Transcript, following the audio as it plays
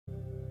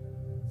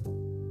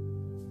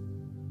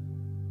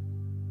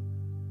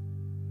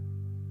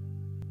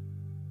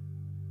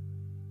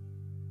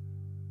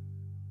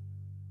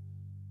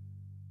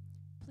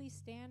please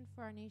stand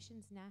for our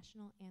nation's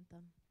national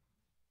anthem?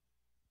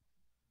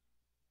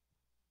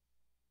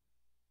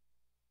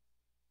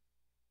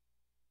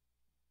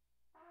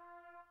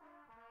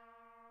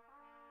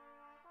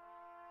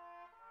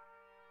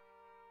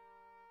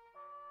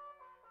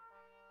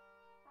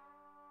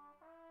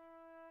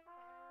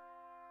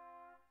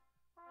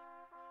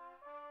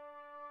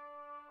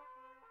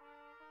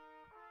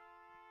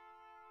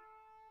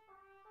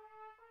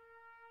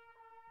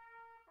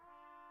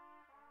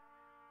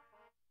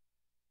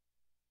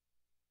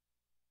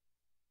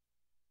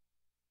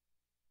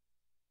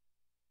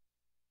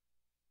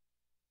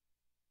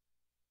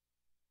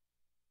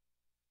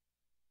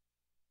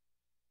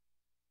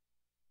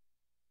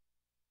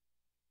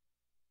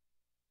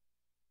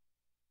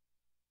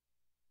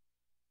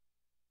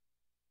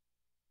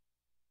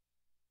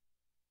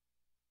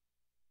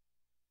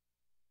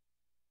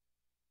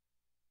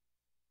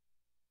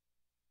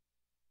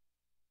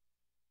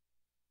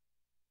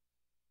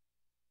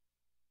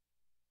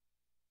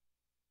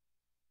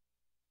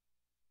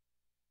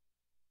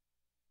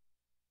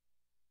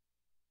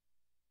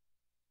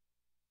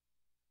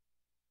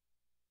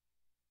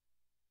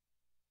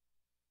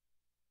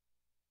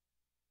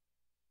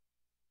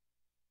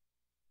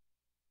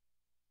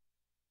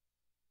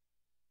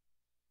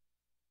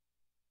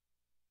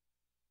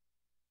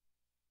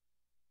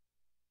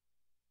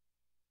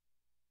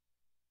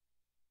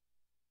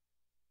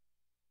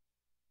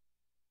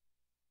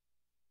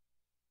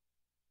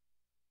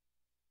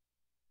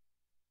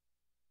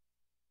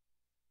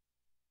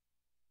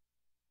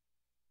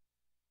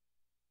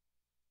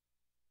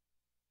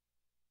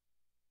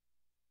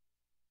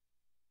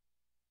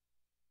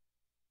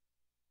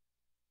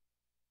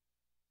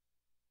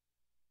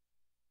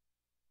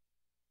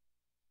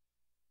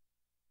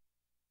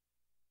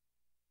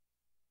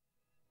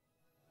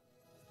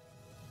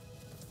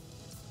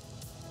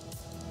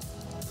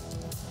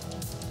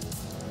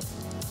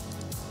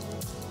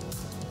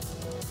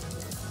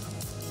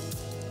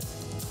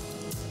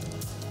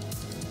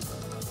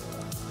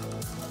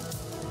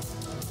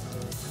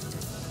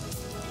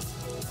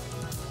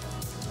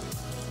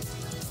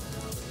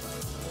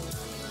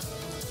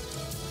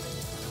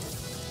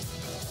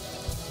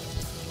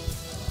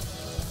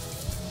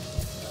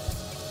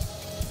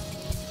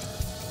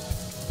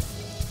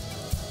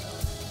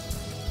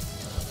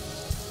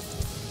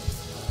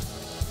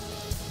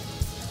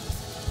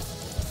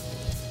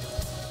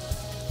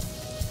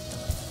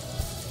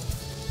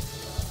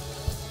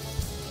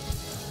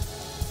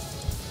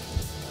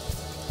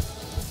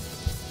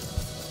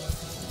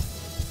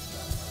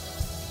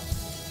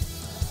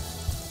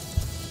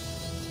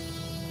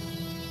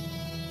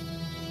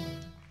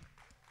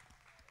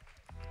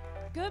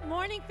 Good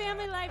morning,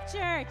 Family Life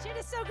Church. It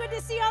is so good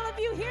to see all of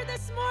you here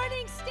this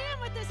morning.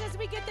 Stand with us as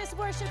we get this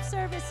worship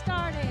service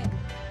started.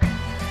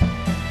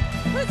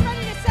 Who's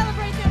ready to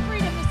celebrate their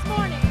freedom this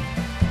morning?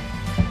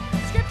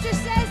 Scripture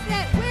says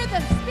that where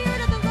the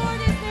Spirit of the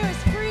Lord is, there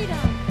is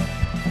freedom.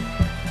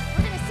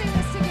 We're going to sing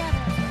this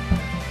together.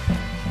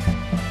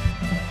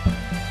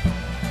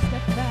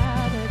 Step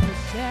out of the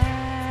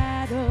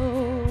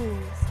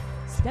shadows.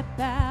 Step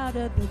out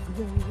of the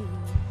grave.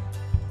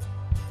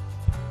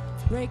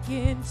 Break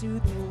into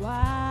the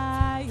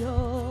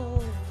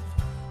wild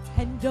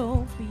and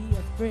don't be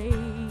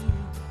afraid.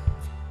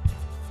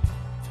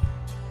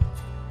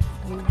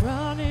 We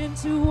run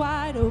into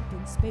wide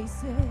open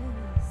spaces.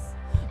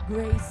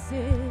 Grace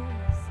is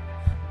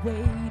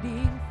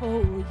waiting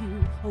for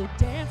you. Oh,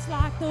 dance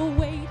like the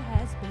weight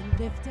has been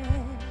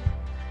lifted.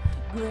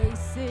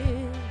 Grace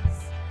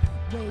is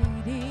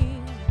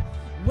waiting.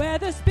 Where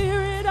the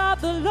Spirit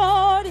of the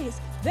Lord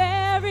is,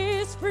 there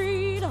is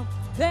freedom.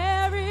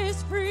 There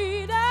is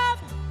freedom.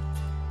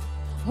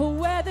 Oh,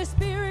 where the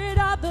Spirit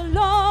of the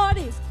Lord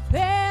is,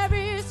 there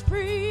is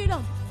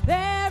freedom.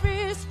 There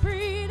is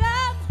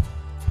freedom.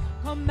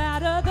 Come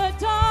out of the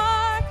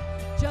dark,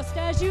 just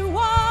as you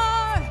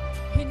are,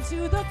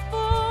 into the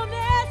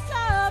fullness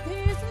of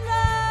His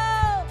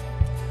love.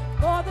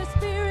 For the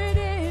Spirit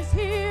is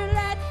here.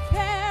 Let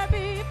there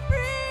be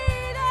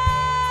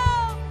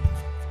freedom.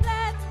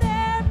 Let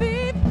there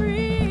be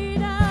freedom.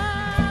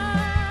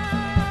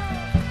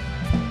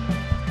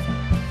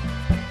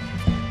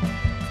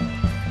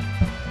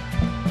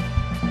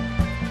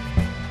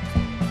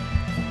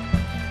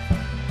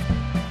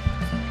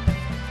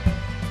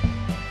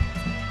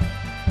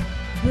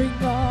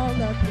 Bring all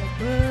of your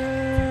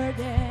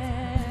burdens,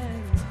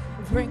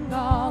 bring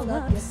all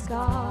of your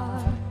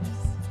scars.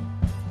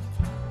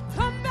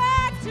 Come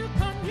back to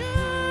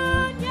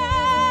communion,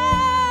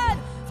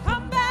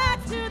 come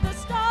back to the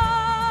start.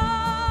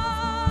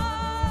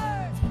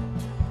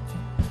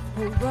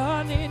 We'll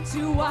run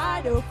into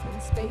wide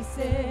open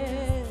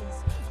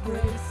spaces,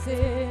 grace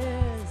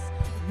is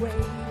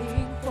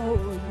waiting for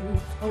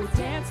you. Oh,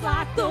 dance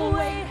like the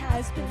weight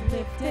has been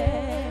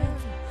lifted.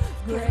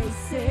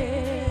 Grace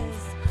is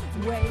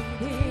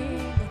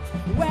waiting.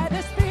 Where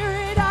the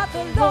Spirit of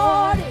the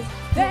Lord is,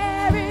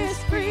 there is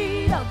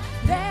freedom.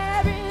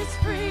 There is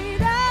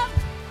freedom.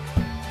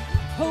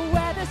 Oh,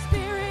 where the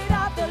Spirit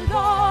of the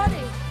Lord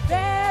is,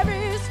 there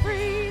is freedom.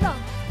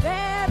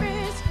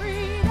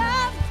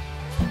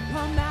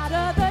 Come out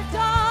of the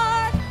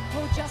dark,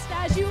 oh, just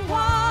as you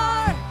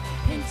are,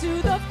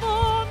 into the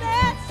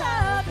fullness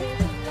of his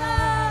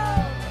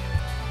love.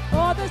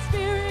 For the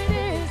Spirit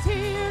is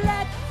here,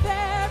 let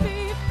there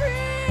be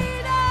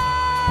freedom.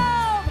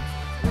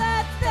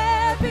 Let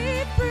there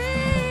be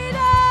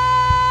freedom.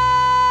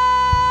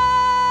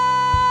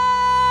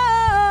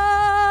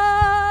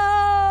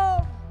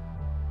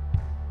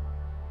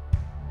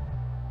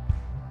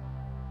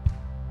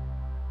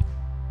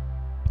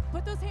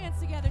 Put those hands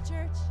together,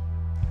 church.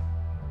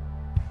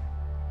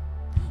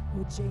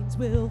 Oh, chains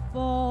will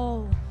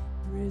fall,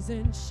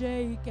 prison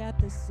shake at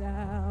the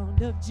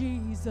sound of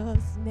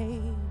Jesus'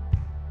 name.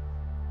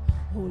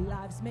 Oh,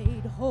 lives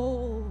made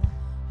whole,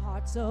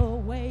 hearts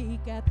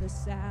awake at the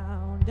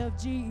sound of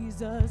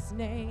Jesus'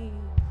 name.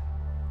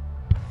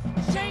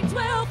 Chains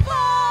will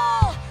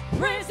fall,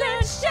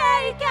 prison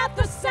shake at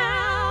the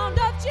sound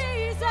of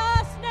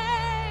Jesus'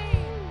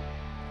 name.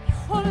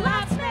 Oh,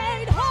 lives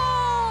made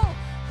whole,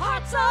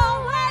 hearts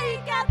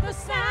awake at the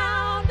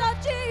sound of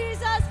Jesus'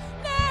 name.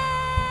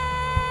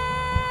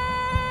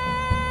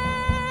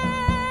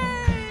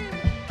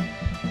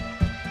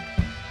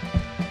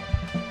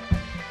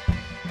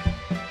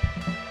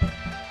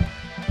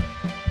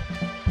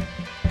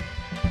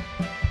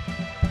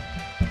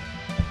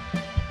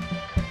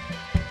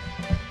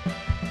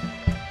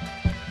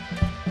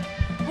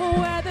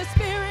 Where the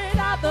Spirit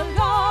of the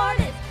Lord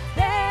is,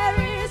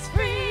 there is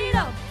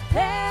freedom.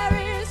 There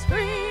is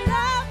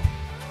freedom.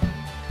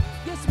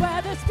 Yes,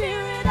 where the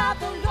Spirit of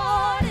the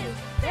Lord is,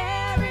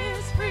 there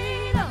is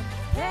freedom.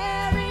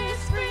 There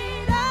is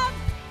freedom.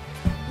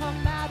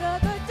 Come out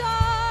of the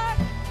dark,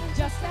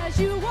 just as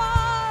you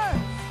are,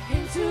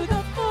 into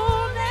the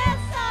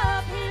fullness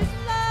of his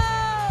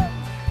love.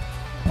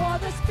 For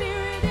the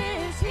Spirit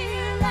is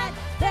here, let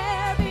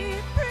there be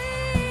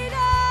freedom.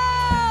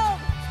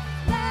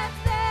 Let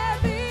there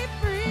be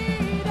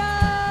freedom.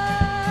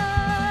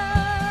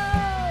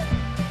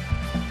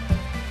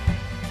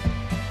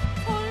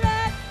 Oh,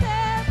 let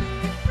there be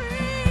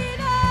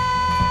freedom.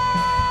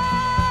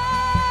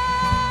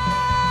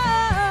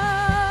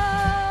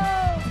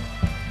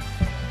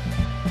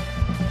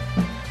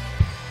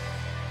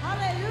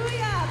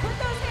 Hallelujah. Put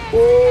those hands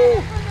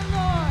together for the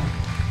Lord.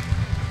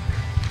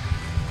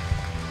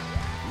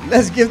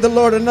 Let's give the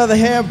Lord another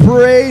hand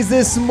praise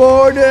this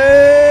morning.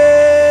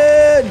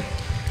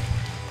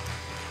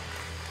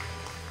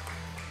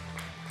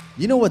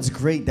 You know what's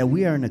great? That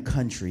we are in a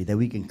country that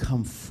we can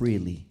come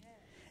freely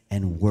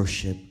and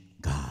worship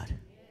God.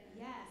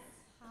 Yes.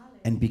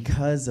 Hallelujah. And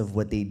because of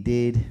what they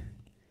did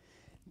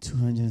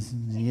 200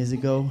 years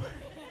ago,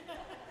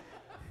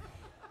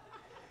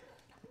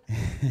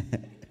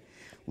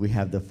 we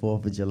have the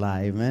 4th of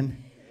July,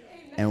 amen?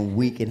 And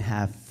we can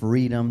have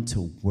freedom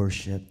to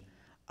worship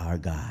our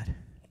God.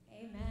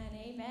 Amen,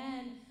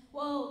 amen.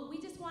 Well,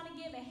 we just want to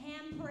give a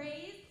hand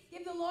praise.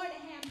 Give the Lord a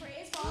hand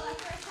praise for all our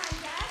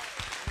first-time guests.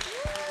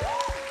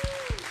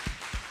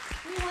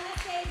 We want to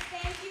say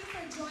thank you for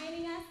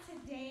joining us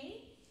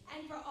today.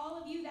 And for all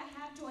of you that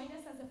have joined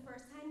us as a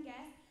first-time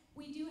guest,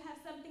 we do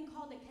have something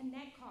called a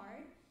Connect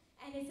card,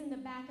 and it's in the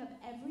back of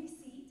every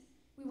seat.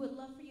 We would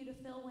love for you to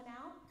fill one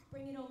out,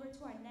 bring it over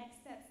to our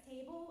Next Steps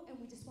table, and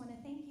we just want to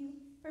thank you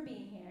for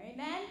being here.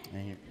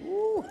 Amen?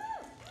 Woo.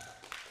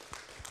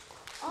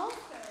 Also,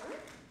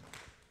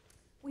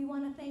 we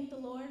want to thank the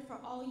Lord for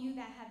all you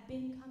that have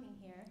been coming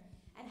here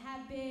and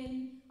have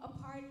been a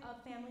part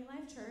of Family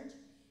Life Church.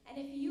 And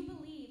if you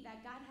believe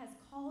that God has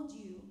called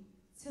you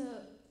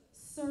to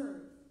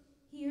serve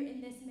here in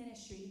this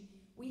ministry,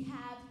 we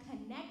have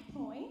Connect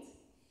Point.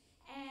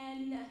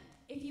 And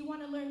if you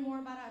want to learn more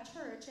about our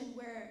church and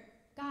where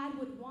God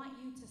would want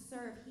you to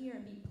serve here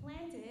and be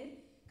planted,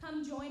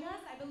 come join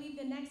us. I believe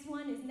the next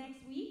one is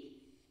next week.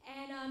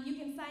 And you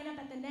can sign up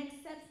at the Next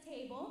Steps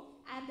table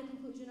at the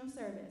conclusion of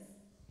service.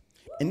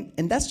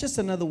 And that's just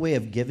another way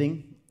of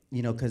giving,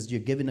 you know, because you're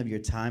giving of your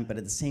time, but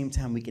at the same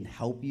time, we can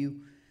help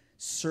you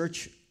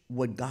search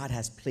what God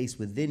has placed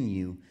within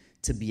you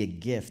to be a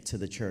gift to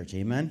the church.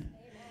 Amen?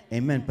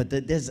 Amen. But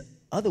there's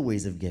other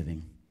ways of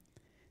giving.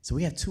 So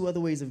we have 2 other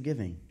ways of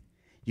giving.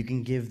 You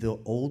can give the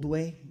old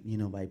way, you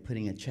know, by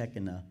putting a check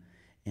in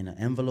an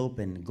envelope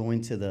and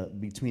going to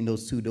between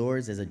those 2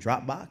 doors as a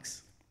drop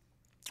box.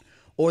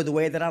 Or the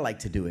way that I like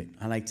to do it.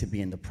 I like to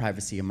be in the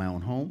privacy of my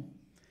own home,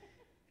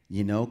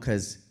 you know,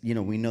 because, you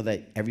know, we know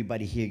that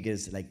everybody here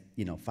gives like,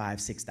 you know,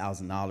 $5,000,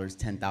 $6,000,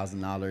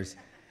 $10,000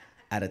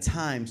 at a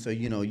time. So,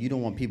 you know, you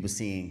don't want people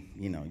seeing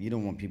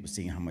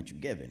how much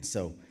you're giving.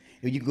 So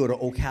if you go to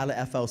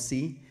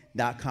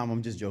ocalaflc.com,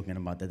 I'm just joking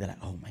about that. They're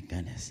like, oh my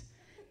goodness,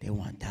 they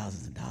want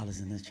thousands of dollars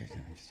in this church.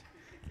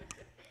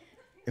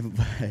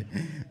 But,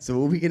 so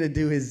what we're going to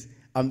do is,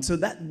 so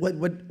that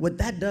what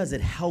that does,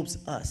 it helps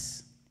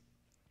us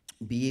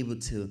be able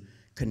to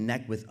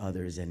connect with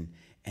others and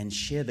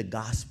share the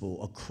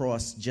gospel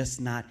across just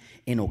not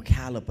in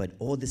Ocala, but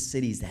all the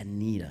cities that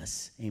need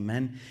us,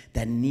 amen,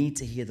 that need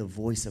to hear the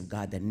voice of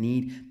God, that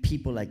need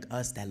people like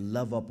us that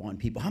love up on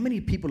people. How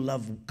many people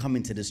love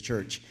coming to this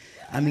church?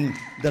 I mean,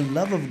 the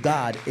love of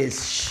God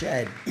is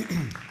shed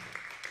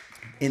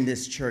in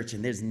this church,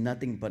 and there's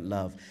nothing but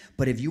love.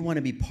 But if you want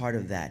to be part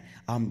of that,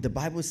 the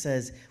Bible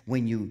says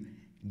when you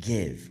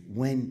give,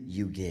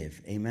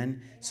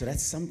 amen? So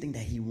that's something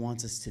that he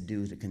wants us to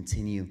do to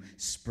continue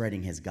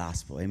spreading his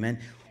gospel, amen?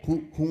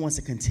 Who wants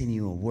to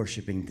continue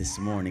worshiping this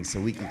morning so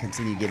we can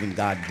continue giving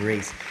God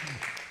grace,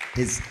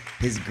 his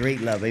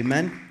great love,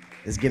 amen?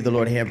 Let's give the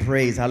Lord a hand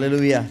praise,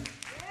 hallelujah.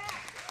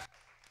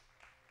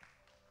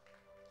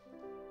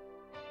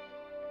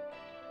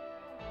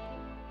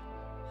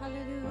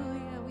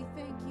 Hallelujah. We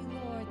thank you,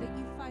 Lord, that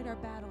you fight our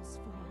battles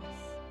for us.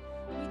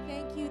 We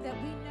thank you that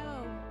we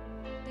know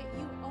that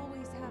you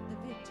always have the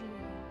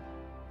victory.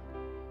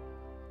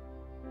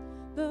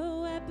 The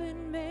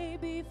weapon may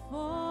be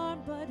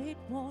formed, but it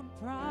won't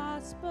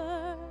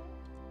prosper.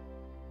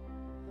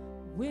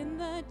 When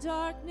the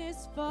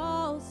darkness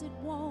falls, it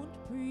won't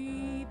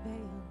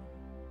prevail.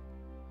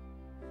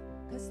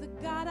 'Cause the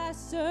God I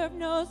serve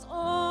knows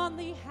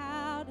only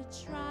how to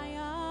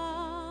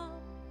triumph.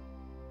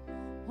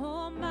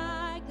 Oh,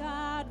 my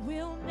God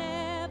will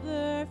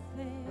never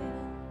fail.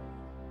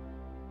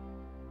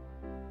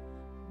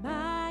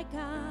 My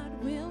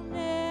God will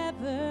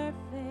never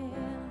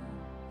fail.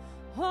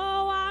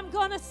 Oh, I'm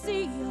gonna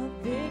see a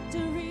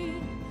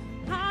victory.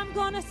 I'm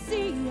gonna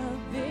see a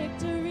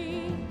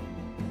victory.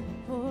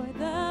 For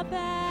the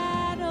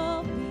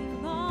battle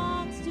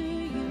belongs to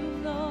you,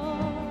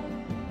 Lord.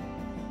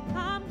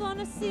 I'm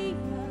gonna see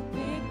a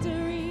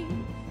victory.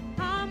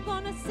 I'm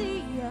gonna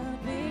see a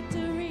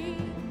victory.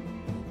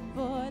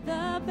 For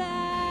the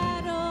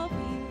battle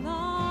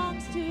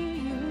belongs to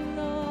you,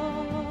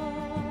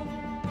 Lord.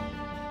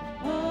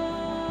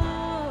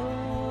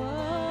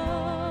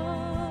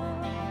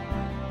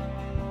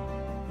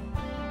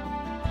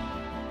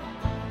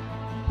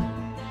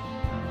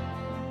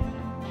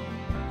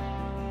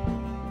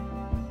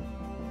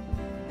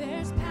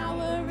 There's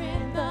power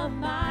in the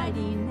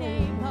mighty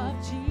name of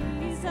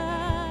Jesus.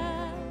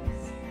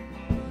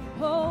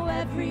 Oh,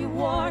 every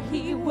war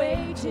he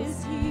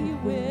wages, he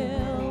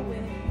will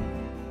win.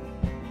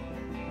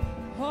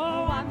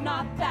 Oh, I'm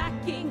not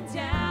backing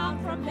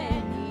down from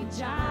any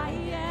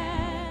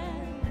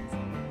giant,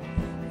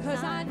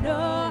 'cause I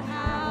know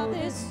how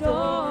this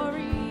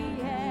story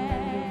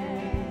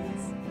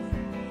ends.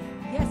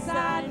 Yes,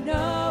 I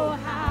know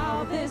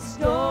how this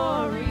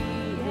story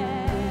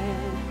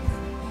ends.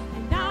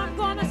 And I'm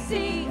gonna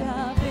see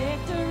a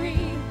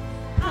victory.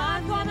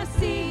 I'm gonna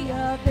see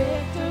a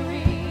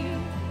victory.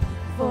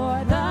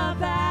 For the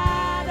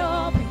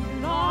battle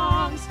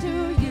belongs to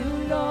you,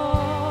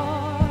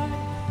 Lord.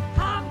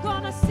 I'm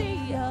gonna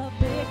see a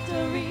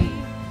victory.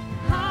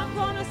 I'm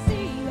gonna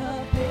see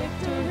a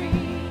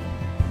victory.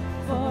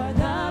 For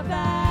the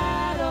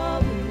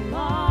battle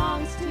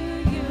belongs to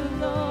you,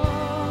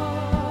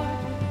 Lord.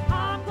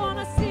 I'm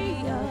gonna see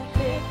a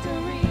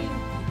victory.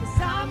 Yes,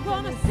 I'm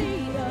gonna see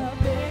a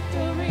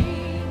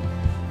victory.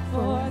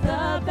 For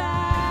the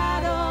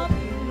battle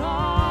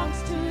belongs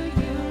to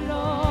you,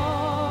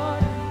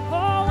 Lord.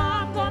 Oh,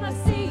 I'm gonna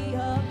see a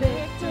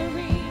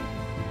victory.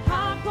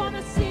 I'm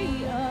gonna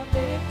see a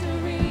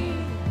victory.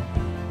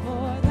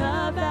 For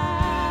the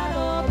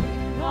battle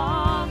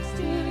belongs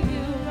to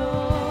you,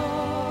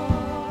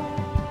 Lord.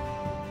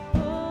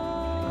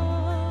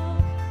 Oh,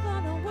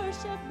 gonna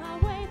worship my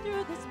way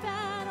through this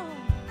battle.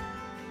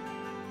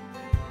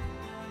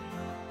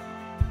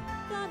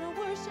 Gonna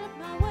worship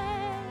my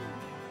way.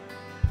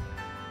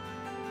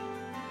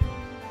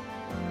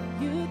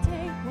 You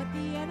take what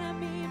the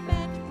enemy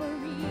meant for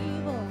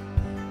evil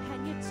and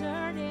you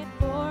turn it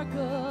for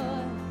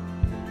good.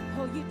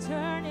 Oh, you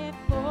turn it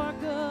for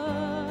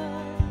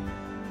good.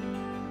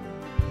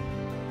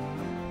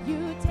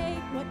 You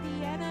take what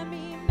the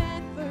enemy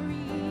meant for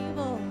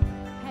evil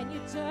and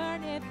you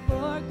turn it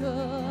for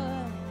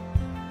good.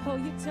 Oh,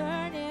 you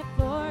turn it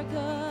for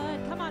good.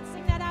 Come on,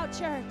 sing that out,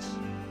 church.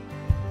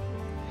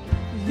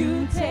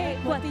 You take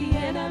what the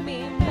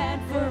enemy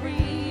meant for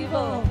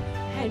evil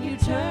and you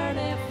turn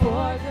it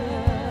for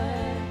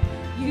good.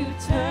 You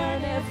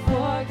turn it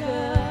for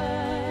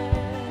good.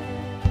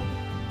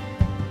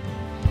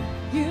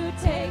 You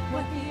take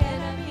what the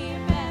enemy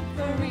meant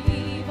for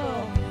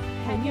evil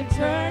and you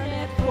turn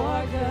it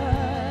for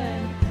good.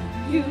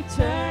 You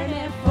turn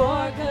it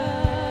for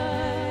good.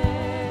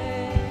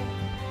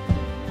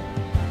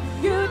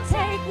 You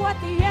take what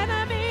the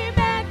enemy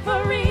meant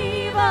for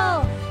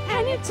evil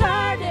and you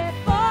turn it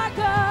for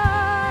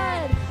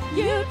good.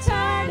 You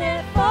turn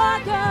it for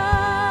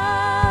good.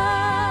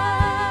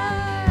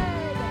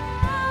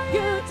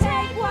 You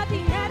take what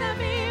the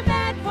enemy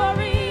meant for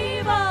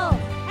evil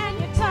and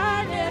you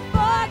turn it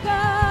for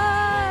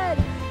good.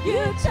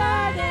 You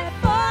turn it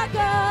for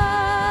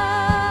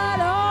good.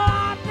 Oh,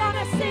 I'm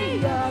gonna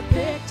see a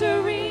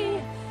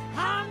victory.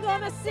 I'm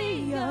gonna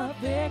see a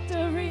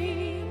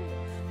victory.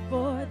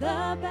 For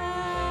the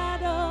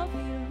battle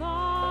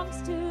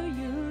belongs to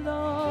you,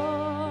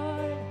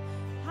 Lord.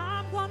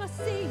 I'm gonna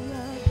see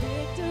a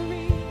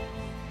victory.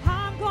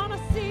 I'm gonna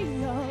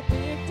see a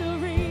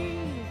victory.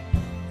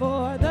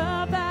 For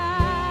the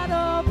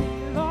battle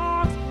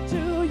belongs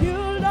to you,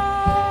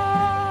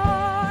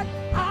 Lord.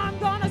 I'm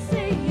gonna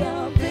see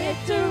a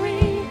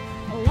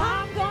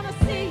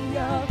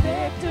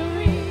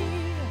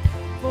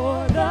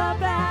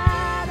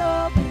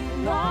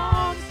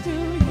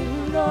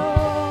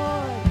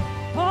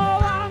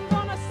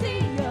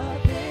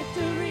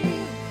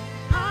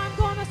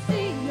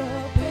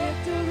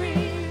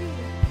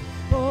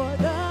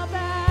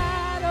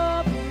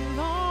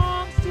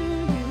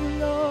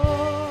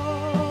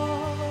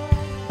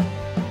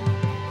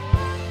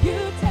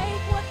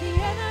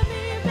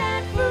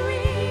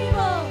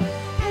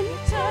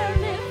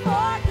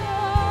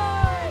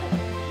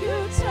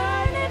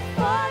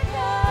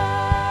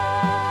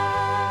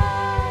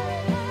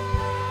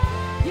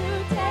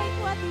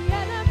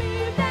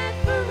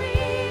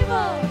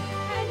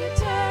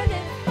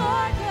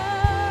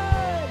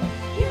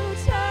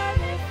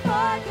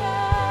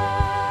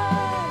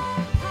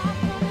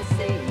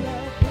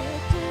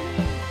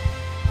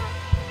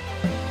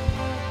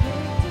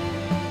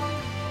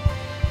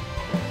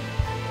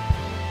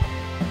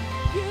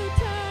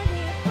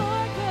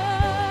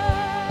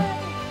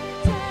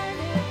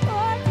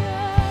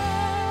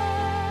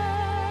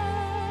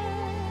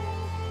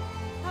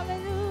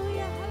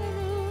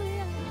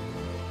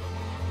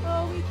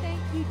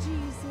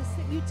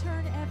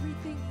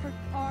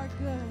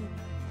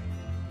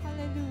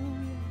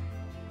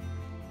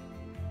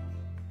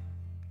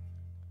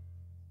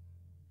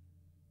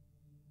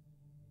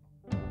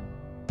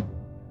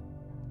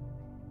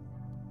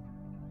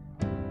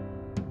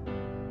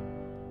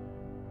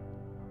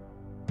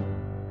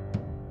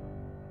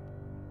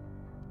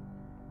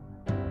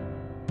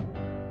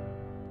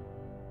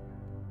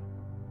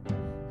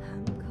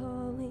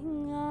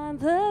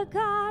the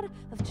God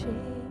of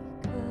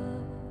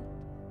Jacob,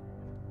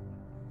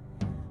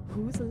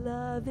 whose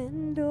love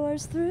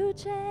endures through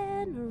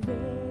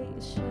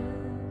generations.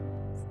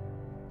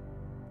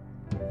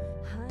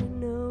 I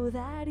know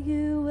that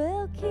you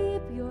will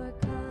keep your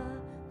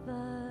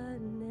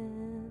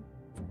covenant.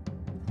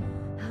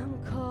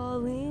 I'm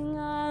calling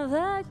on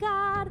the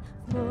God of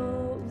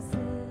Moses,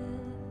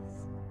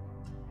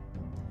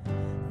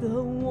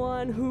 the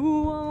one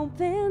who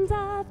opened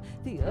up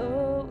the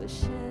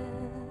ocean.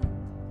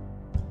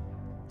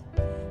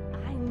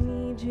 I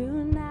need you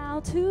now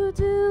to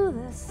do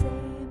the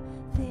same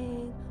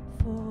thing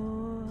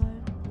for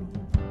me.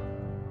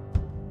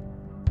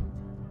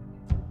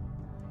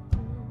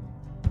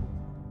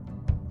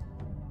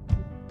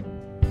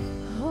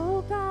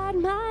 Oh God,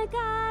 my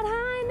God,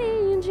 I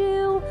need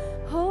you.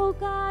 Oh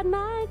God,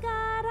 my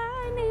God,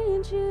 I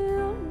need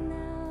you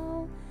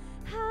now.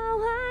 How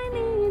I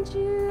need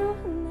you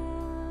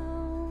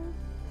now.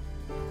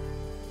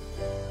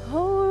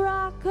 Oh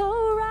rock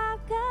of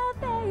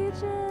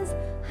ages,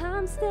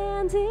 I'm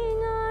standing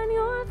on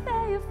your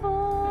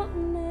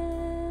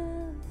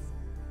faithfulness,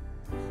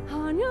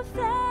 on your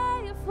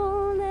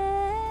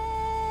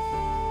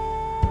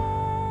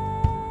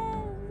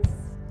faithfulness.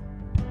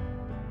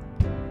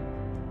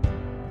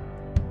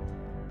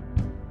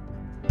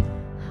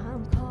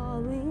 I'm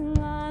calling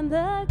on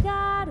the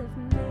God of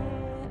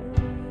Mary,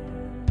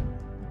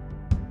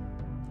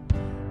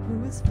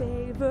 whose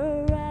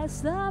favor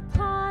rests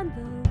upon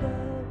the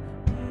lowly.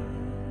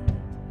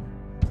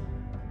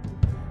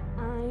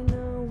 I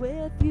know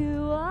with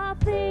you all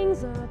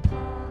things are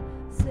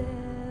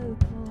possible.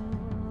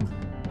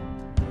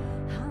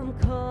 I'm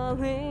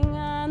calling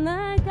on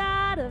the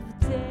God of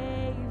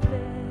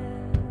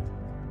David,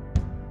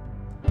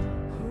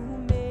 who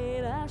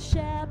made a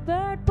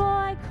shepherd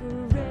boy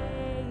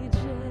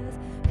courageous.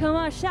 Come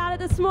on, shout it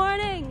this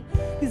morning.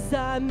 'Cause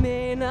I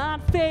may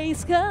not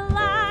face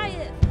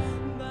Goliath,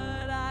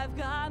 but I've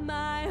got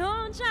my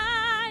own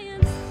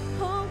giants.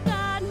 Oh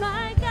God,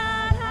 my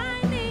God,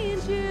 I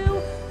need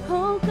you.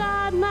 Oh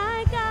God,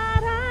 my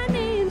God, I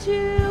need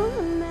you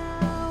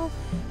now.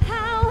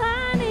 How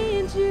I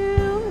need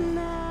you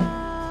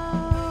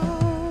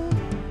now.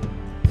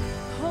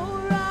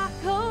 Oh rock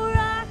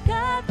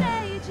of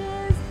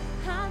ages,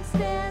 I'm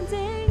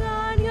standing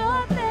on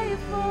your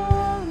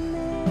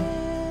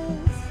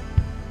faithfulness,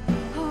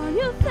 on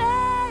your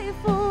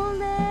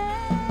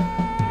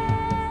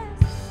faithfulness.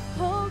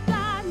 Oh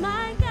God,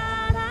 my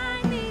God,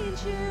 I need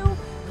you.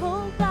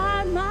 Oh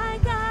God, my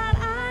God,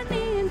 I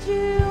need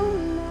you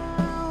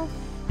now.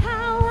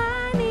 How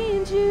I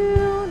need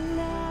you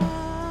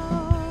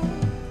now.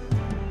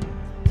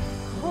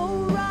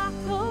 Oh rock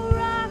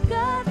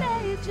of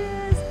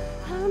ages,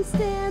 I'm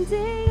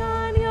standing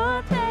on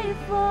your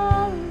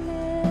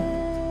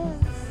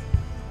faithfulness,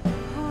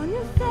 on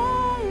your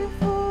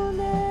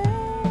faithfulness.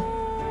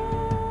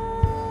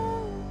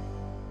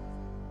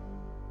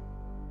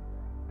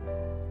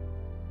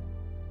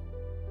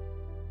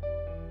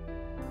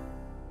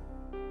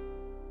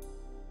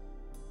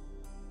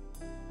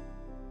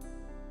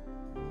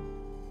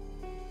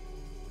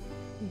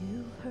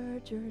 You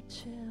heard your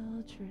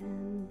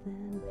children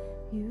then,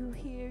 you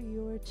hear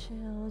your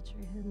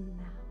children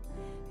now.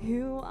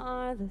 You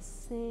are the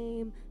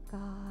same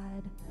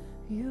God.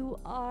 You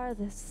are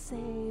the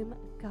same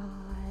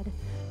God.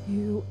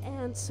 You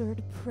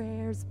answered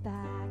prayers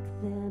back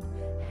then,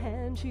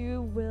 and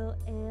you will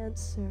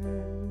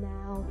answer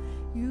now.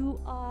 You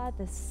are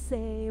the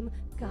same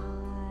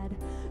God.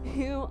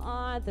 You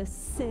are the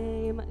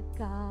same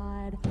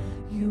God.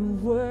 You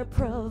were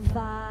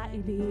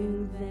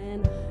providing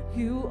then.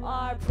 You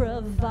are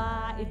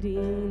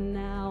providing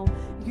now.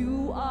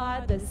 You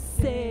are the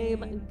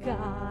same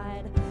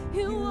God.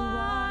 You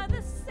are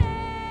the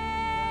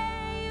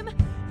same.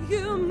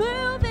 You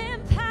move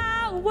in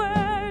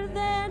power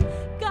then.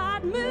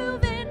 God,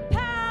 move in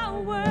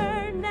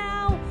power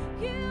now.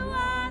 You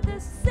are the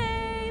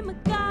same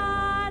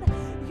God.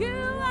 You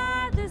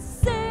are the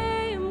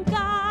same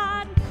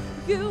God.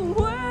 You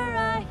were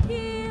a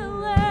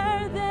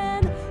healer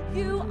then.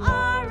 You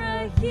are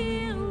a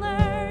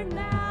healer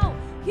now.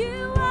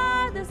 You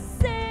are the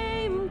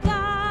same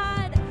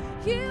God.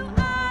 You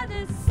are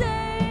the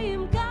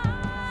same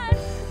God.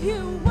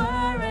 You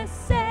were a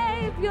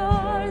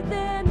savior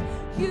then.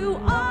 You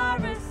are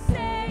a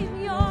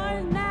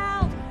savior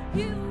now.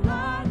 You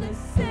are the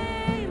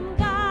same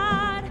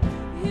God.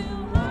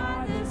 You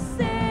are the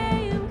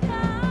same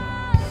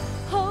God.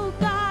 Oh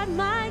God,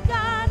 my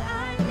God,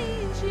 I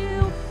need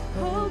you.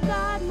 Oh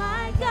God,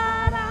 my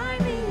God, I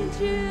need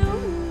you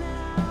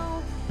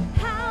now.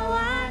 How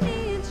I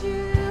need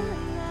you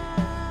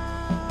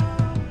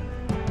now.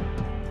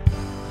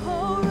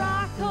 Oh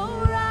rock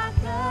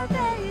of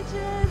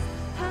ages,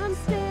 I'm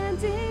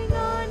standing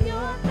on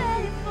your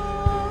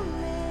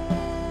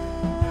faithfulness.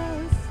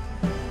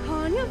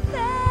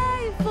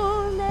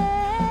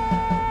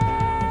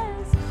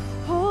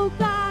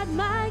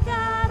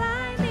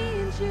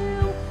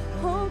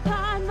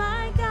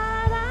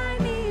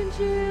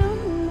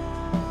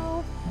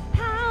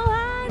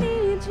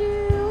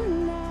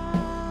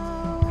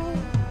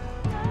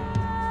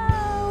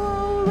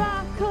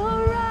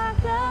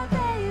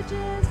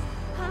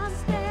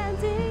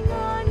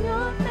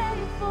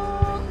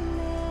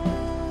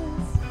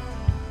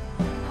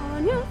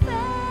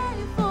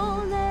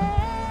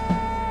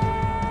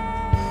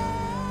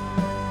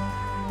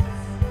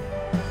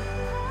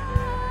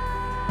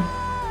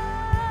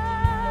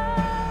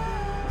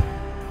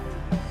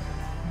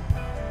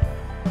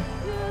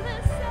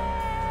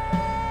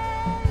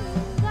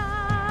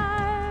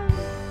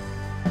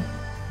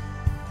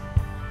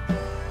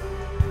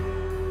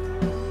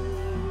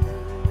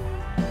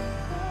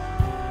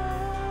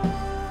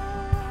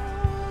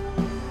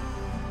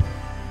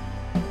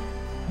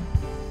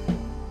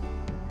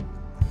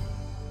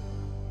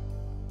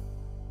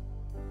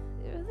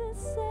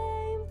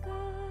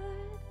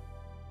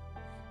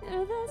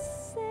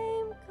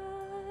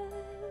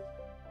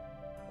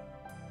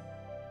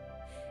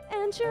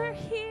 And you're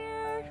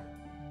here,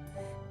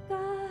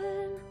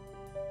 God.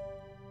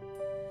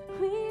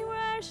 We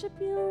worship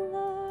you,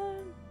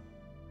 Lord,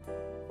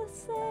 the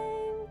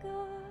same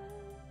God.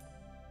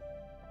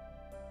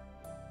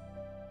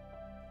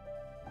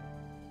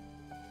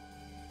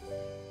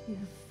 You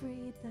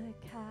freed the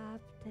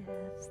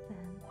captives,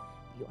 then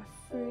you're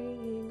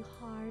freeing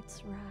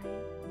hearts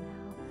right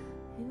now.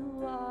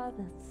 You are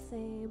the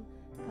same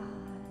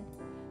God.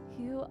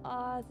 You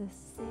are the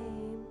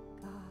same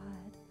God.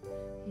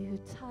 You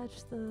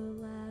touch the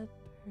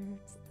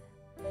lepers,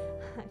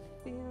 I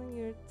feel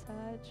your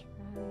touch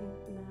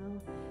right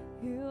now.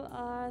 You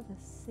are the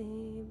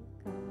same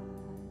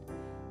God.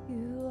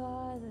 You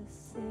are the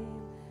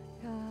same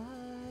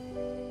God.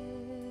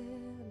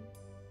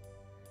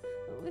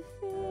 We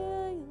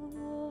feel you,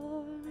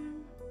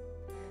 Lord.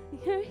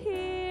 You're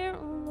here,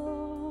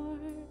 Lord.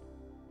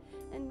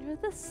 And you're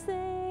the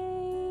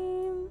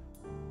same.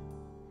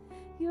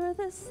 You're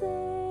the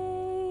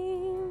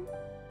same.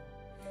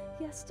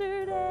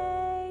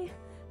 Yesterday,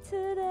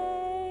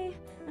 today,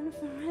 and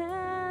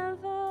forever.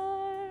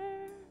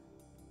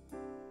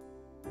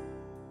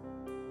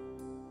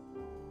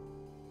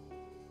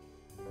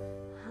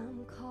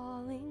 I'm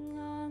calling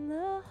on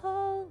the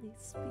Holy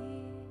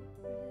Spirit.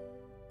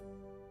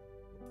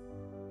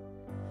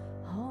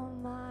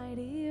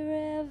 Almighty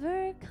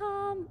river,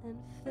 come and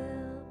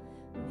fill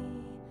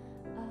me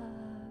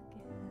again.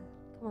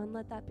 Come on,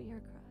 let that be your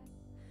cry.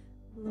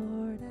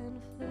 Lord,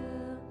 and fill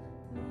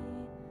me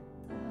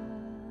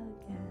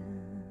again.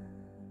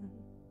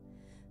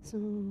 So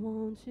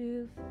won't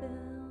you fill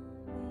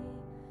me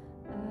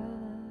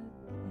again?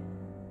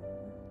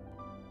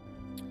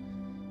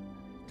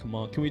 Come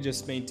on, can we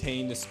just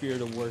maintain the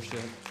spirit of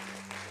worship?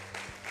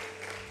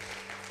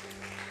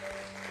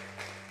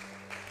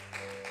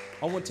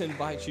 I want to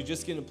invite you,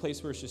 just get in a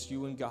place where it's just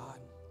you and God.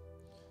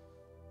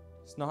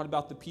 It's not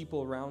about the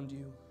people around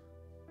you.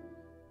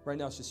 Right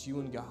now, it's just you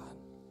and God.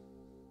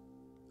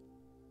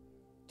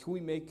 Can we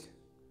make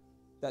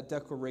that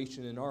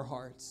declaration in our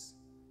hearts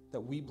that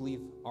we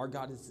believe our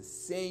God is the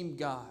same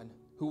God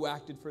who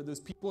acted for those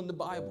people in the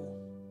Bible,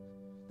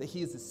 that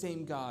he is the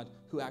same God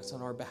who acts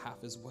on our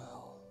behalf as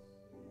well?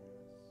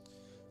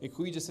 And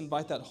can we just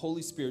invite that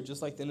Holy Spirit,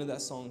 just like the end of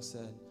that song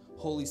said,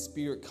 Holy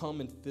Spirit, come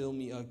and fill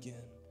me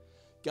again.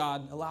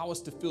 God, allow us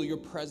to feel your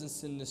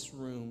presence in this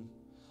room.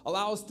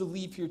 Allow us to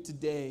leave here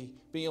today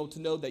being able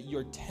to know that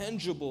your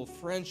tangible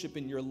friendship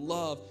and your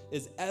love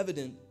is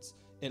evident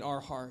in our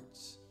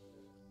hearts.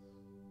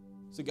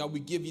 So God, we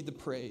give you the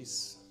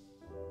praise.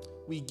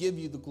 We give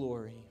you the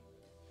glory.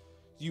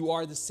 You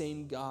are the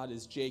same God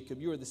as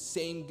Jacob. You are the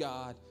same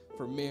God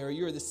for Mary.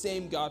 You are the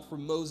same God for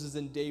Moses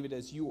and David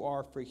as you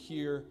are for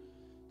here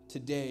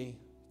today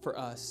for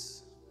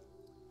us.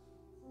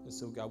 And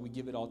so God, we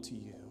give it all to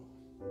you.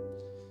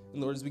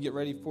 And Lord, as we get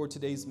ready for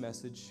today's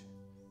message,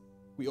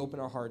 we open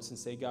our hearts and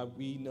say, God,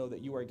 we know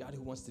that you are a God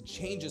who wants to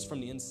change us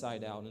from the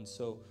inside out. And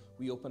so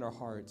we open our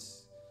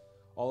hearts.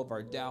 All of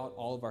our doubt,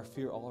 all of our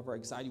fear, all of our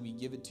anxiety, we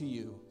give it to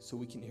you so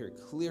we can hear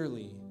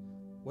clearly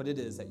what it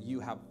is that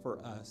you have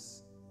for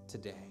us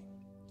today.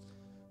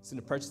 It's in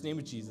the precious name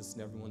of Jesus,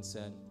 and everyone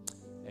said,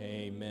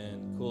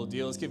 amen. Cool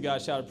deal. Let's give God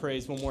a shout of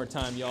praise one more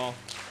time, y'all.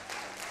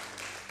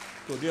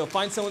 Cool deal.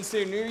 Find someone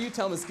sitting near you.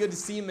 Tell them it's good to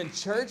see them in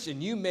church,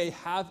 and you may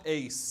have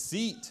a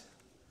seat.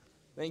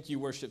 Thank you,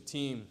 worship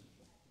team.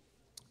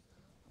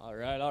 All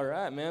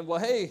right, man. Well,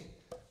 hey,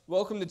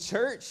 welcome to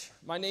church.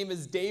 My name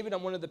is David.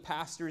 I'm one of the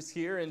pastors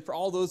here. And for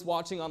all those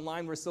watching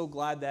online, we're so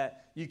glad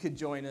that you could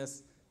join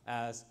us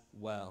as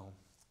well.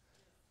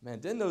 Man,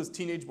 didn't those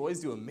teenage boys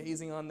do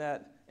amazing on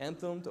that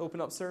anthem to open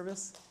up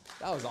service?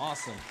 That was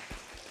awesome.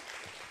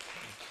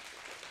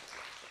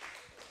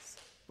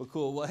 But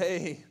cool. Well,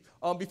 hey,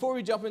 before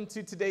we jump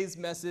into today's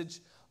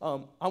message,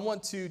 I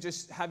want to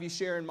just have you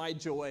share in my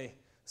joy.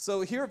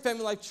 So here at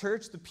Family Life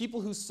Church, the people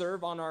who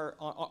serve on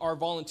our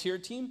volunteer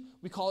team,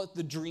 we call it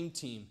the Dream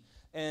Team.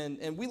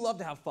 And we love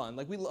to have fun.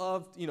 Like, we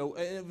love, and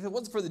if it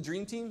wasn't for the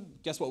Dream Team,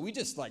 guess what? We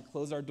just,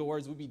 close our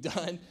doors. We'd be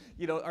done.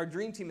 Our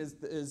Dream Team is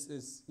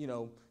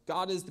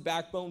God is the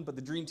backbone, but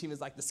the Dream Team is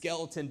like the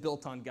skeleton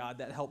built on God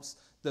that helps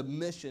the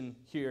mission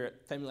here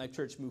at Family Life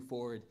Church move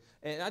forward.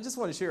 And I just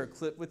want to share a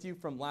clip with you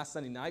from last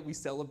Sunday night. We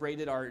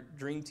celebrated our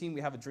Dream Team.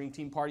 We have a Dream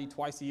Team party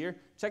twice a year.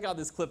 Check out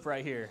this clip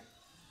right here.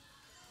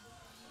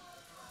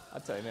 I'll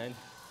tell you, man.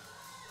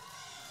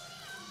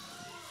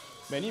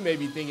 Man, you may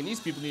be thinking these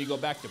people need to go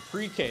back to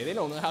pre-K. They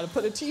don't know how to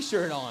put a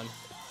T-shirt on.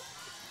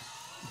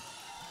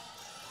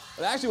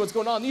 But actually what's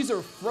going on, these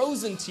are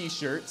frozen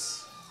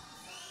T-shirts.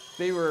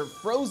 They were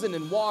frozen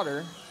in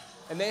water,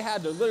 and they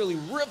had to literally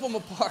rip them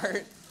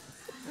apart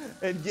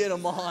and get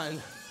them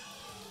on.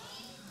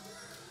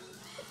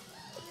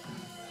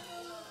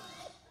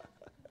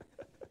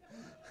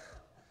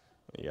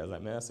 You guys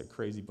like, man, that's a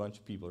crazy bunch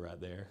of people right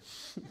there.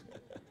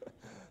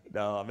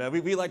 No, man,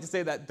 we like to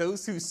say that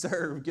those who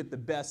serve get the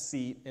best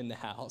seat in the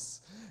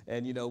house.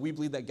 And, we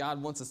believe that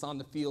God wants us on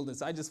the field. And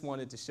so I just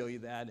wanted to show you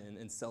that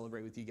and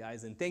celebrate with you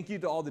guys. And thank you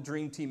to all the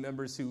Dream Team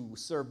members who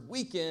serve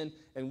week in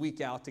and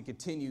week out to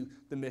continue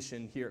the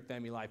mission here at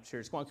Family Life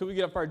Church. Come on, can we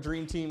get up our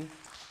Dream Team?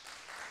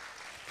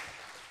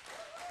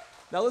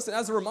 Now, listen,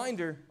 as a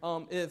reminder,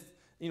 if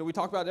we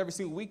talk about it every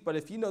single week, but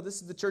if this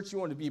is the church you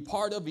want to be a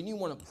part of and you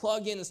want to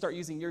plug in and start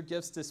using your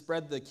gifts to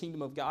spread the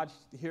kingdom of God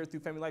here through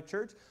Family Life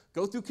Church,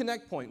 go through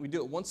Connect Point. We do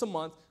it once a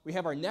month. We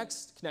have our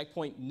next Connect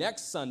Point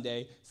next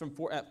Sunday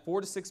at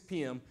 4 to 6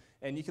 p.m.,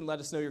 and you can let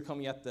us know you're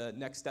coming at the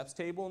Next Steps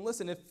table. And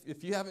listen,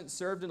 if you haven't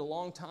served in a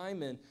long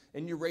time and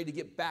you're ready to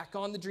get back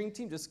on the Dream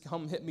Team, just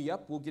come hit me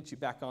up. We'll get you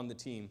back on the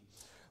team.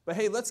 But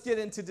hey, let's get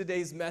into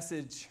today's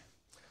message.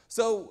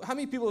 So how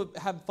many people have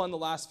had fun the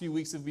last few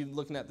weeks of been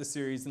looking at this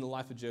series in the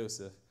life of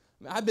Joseph?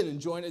 I've been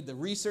enjoying it, the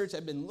research.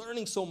 I've been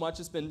learning so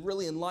much. It's been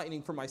really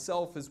enlightening for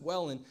myself as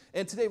well.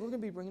 And today we're going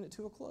to be bringing it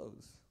to a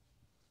close.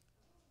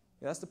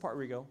 Yeah, that's the part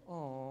where you go,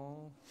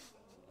 oh.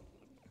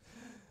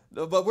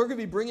 No, but we're going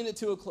to be bringing it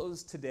to a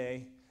close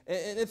today.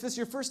 And if it's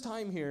your first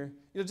time here,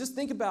 just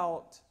think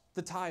about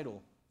the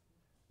title,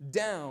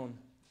 Down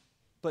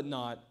But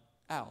Not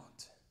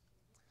Out.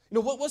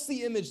 What's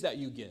the image that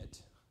you get?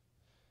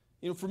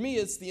 For me,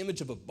 it's the image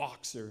of a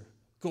boxer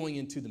going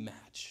into the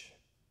match.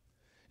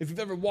 If you've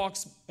ever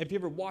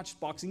watched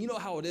boxing, you know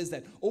how it is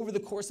that over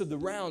the course of the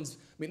rounds,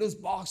 those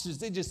boxers,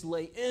 they just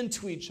lay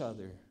into each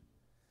other.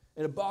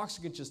 And a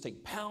boxer can just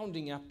take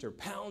pounding after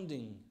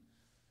pounding.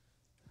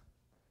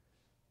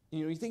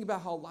 You think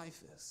about how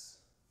life is.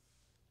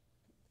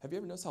 Have you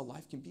ever noticed how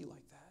life can be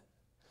like that?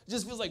 It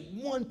just feels like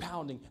one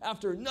pounding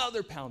after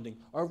another pounding,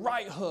 a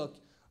right hook,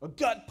 a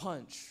gut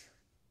punch.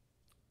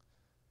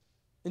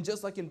 And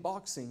just like in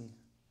boxing,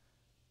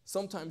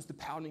 sometimes the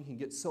pounding can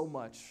get so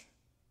much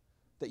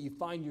that you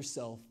find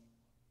yourself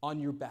on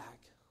your back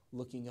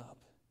looking up.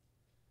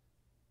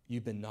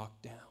 You've been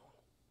knocked down.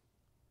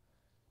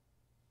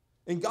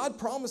 And God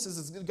promises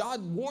us,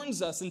 God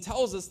warns us and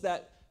tells us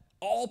that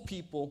all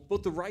people,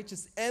 both the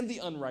righteous and the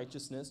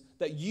unrighteousness,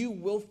 that you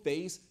will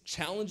face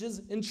challenges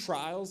and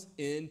trials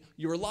in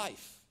your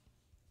life.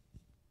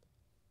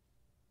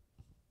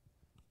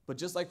 But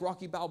just like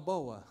Rocky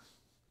Balboa,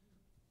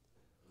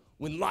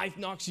 when life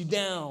knocks you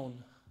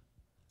down,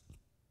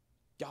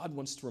 God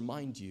wants to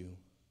remind you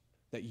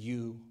that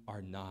you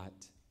are not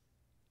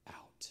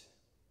out.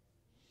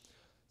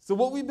 So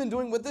what we've been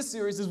doing with this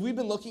series is we've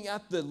been looking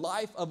at the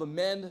life of a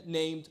man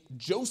named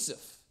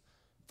Joseph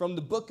from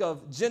the book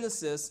of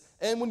Genesis.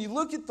 And when you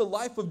look at the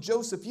life of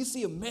Joseph, you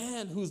see a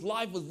man whose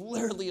life was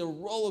literally a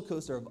roller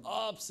coaster of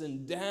ups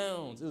and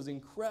downs. It was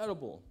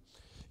incredible.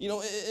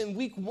 In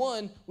week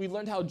 1, we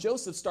learned how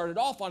Joseph started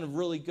off on a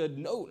really good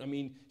note.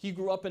 He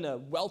grew up in a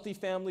wealthy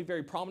family,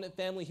 very prominent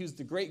family. He was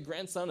the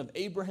great-grandson of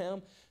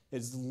Abraham.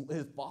 His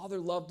father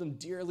loved him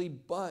dearly,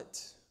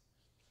 but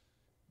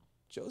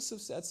Joseph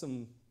said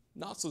some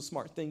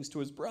not-so-smart things to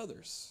his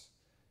brothers.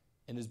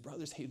 And his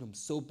brothers hated him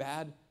so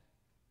bad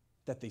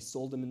that they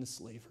sold him into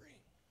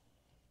slavery.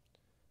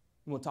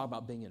 And we'll talk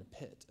about being in a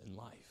pit in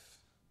life.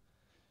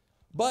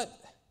 But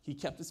he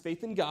kept his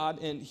faith in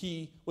God, and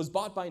he was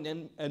bought by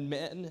a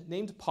man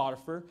named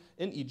Potiphar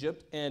in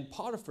Egypt, and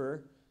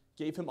Potiphar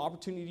gave him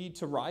opportunity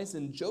to rise,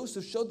 and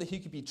Joseph showed that he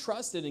could be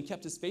trusted and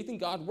kept his faith in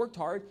God, worked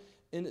hard,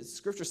 and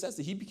Scripture says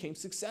that he became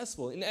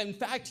successful. And in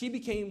fact, he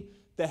became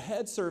the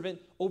head servant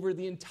over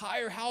the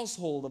entire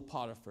household of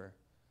Potiphar.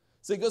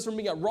 So he goes from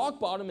being at rock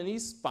bottom, and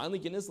he's finally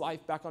getting his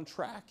life back on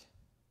track.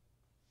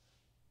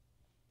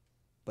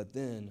 But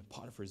then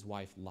Potiphar's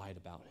wife lied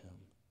about him.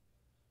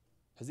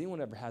 Has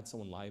anyone ever had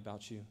someone lie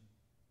about you?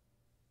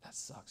 That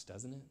sucks,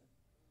 doesn't it?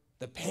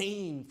 The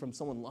pain from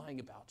someone lying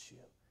about you.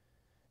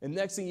 And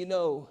next thing you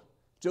know,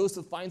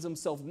 Joseph finds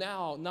himself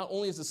now not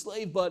only as a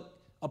slave, but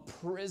a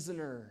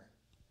prisoner.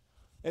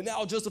 And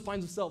now Joseph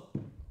finds himself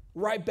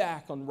right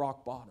back on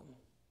rock bottom.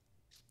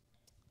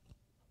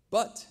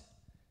 But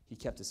he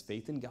kept his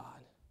faith in God.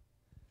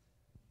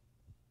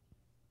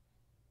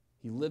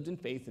 He lived in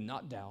faith and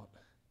not doubt.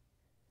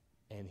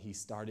 And he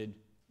started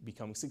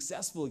becoming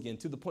successful again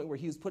to the point where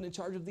he was put in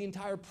charge of the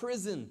entire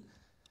prison.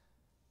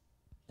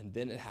 And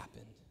then it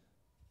happened.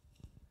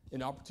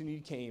 An opportunity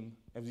came,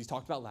 as we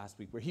talked about last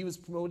week, where he was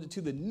promoted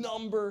to the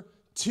number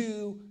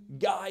 2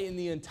 guy in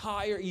the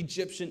entire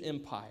Egyptian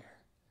empire.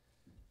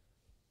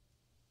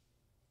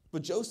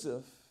 But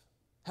Joseph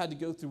had to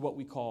go through what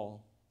we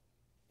call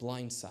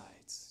blind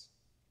sides.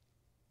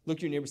 Look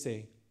at your neighbor and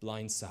say,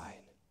 blind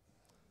side.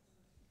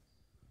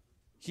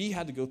 He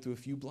had to go through a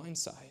few blind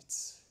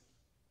sides.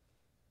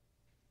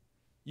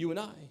 You and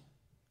I,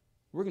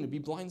 we're going to be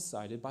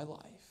blindsided by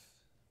life.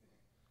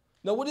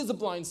 Now, what is a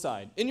blind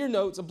side? In your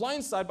notes, a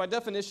blind side, by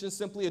definition, is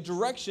simply a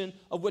direction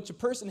of which a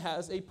person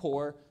has a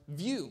poor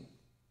view.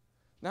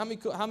 Now,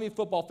 how many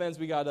football fans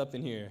we got up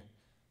in here?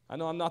 I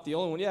know I'm not the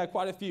only one. Yeah,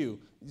 quite a few.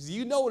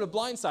 You know what a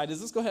blind side is.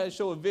 Let's go ahead and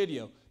show a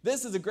video.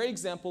 This is a great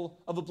example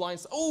of a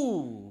blind side.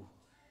 Oh!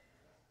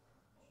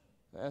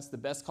 That's the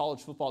best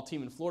college football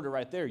team in Florida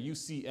right there,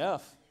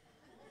 UCF.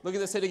 Look at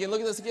this hit again. Look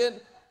at this again.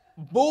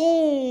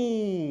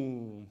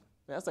 Boom!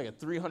 Man, that's like a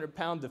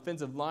 300-pound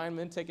defensive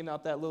lineman taking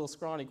out that little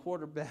scrawny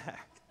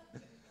quarterback.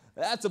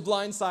 That's a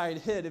blindside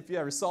hit if you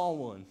ever saw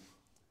one.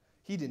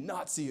 He did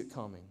not see it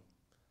coming.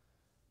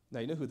 Now,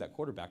 you know who that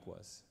quarterback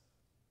was?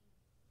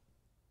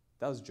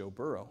 That was Joe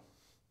Burrow,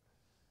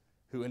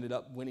 who ended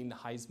up winning the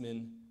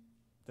Heisman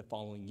the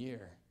following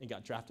year and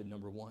got drafted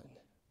number 1.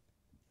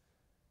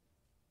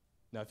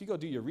 Now, if you go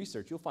do your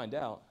research, you'll find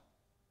out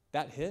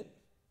that hit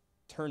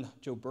turned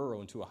Joe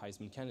Burrow into a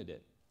Heisman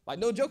candidate. Like,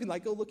 no joking,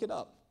 like, go look it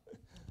up.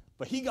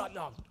 But he got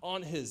knocked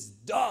on his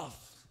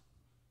duff.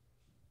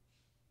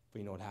 But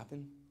you know what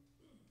happened?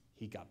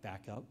 He got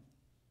back up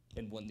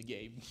and won the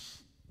game.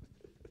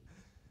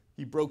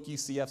 He broke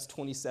UCF's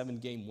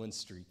 27-game win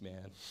streak,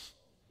 man.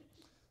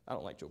 I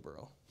don't like Joe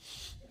Burrow.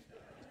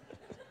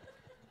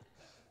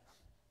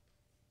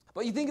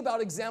 But you think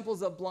about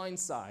examples of blind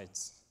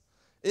sides.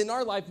 In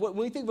our life, when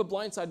we think of a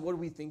blind side, what do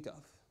we think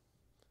of?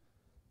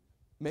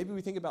 Maybe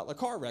we think about a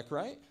car wreck,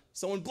 right?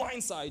 Someone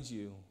blindsides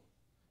you.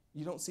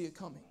 You don't see it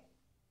coming.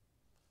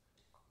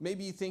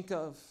 Maybe you think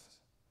of,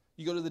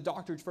 you go to the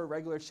doctor for a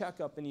regular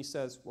checkup and he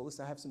says, well,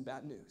 listen, I have some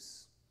bad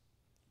news.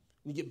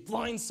 And you get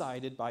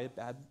blindsided by a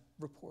bad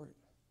report.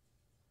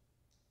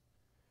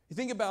 You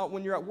think about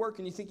when you're at work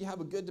and you think you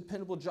have a good,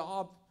 dependable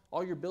job,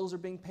 all your bills are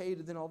being paid,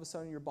 and then all of a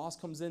sudden your boss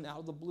comes in out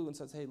of the blue and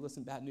says, hey,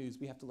 listen, bad news,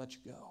 we have to let you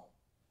go.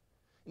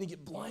 And you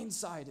get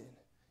blindsided.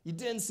 You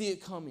didn't see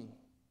it coming.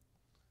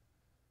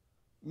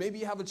 Maybe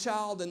you have a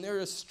child and they're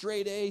a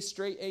straight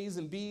A's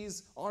and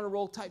B's, honor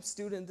roll type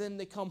student, and then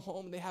they come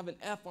home and they have an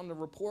F on the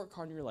report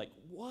card, and you're like,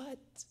 what?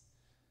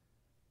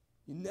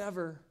 You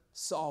never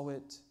saw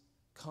it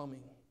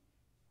coming.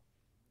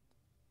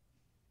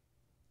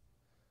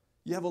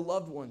 You have a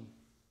loved one,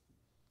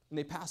 and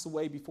they pass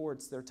away before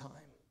it's their time.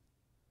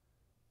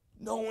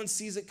 No one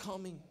sees it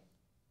coming,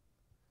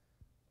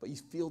 but you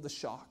feel the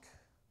shock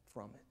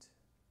from it.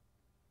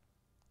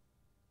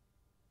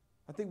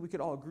 I think we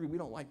could all agree we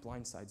don't like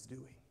blind sides, do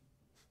we?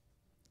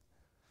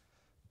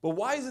 But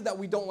why is it that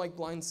we don't like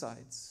blind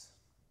sides?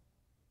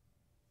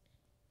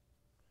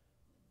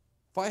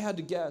 If I had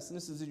to guess, and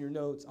this is in your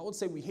notes, I would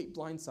say we hate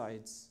blind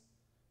sides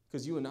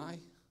because you and I,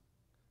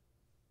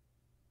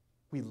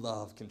 we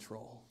love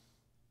control.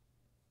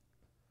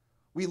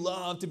 We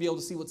love to be able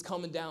to see what's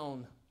coming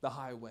down the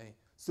highway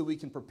so we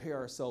can prepare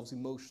ourselves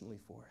emotionally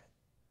for it.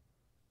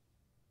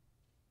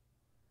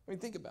 I mean,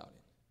 think about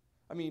it.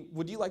 I mean,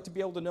 would you like to be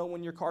able to know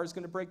when your car is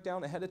going to break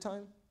down ahead of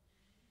time?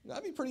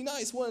 That'd be pretty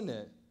nice, wouldn't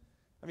it?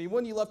 I mean,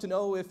 wouldn't you love to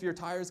know if your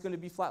tire is going to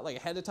be flat like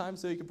ahead of time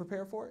so you can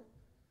prepare for it?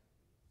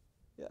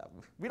 Yeah,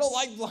 we don't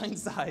like blind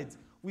sides.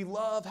 We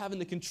love having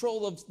the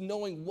control of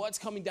knowing what's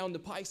coming down the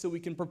pike so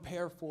we can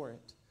prepare for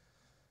it.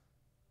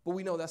 But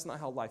we know that's not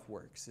how life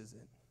works, is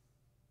it?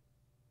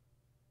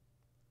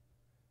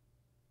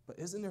 But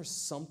isn't there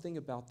something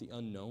about the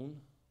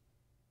unknown,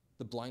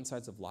 the blind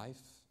sides of life,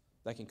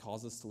 that can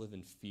cause us to live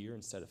in fear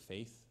instead of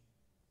faith?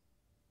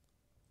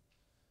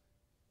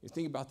 You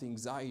think about the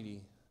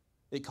anxiety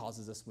it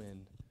causes us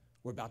when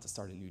we're about to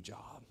start a new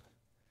job.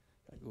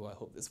 Like, oh, I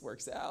hope this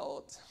works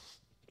out.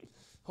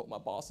 Hope my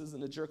boss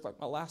isn't a jerk like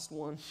my last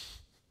one.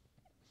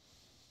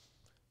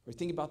 Or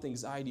think about the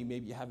anxiety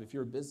maybe you have if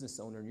you're a business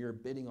owner and you're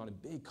bidding on a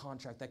big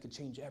contract that could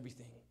change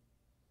everything.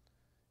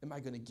 Am I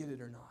going to get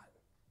it or not?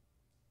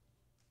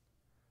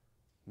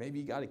 Maybe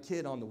you got a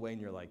kid on the way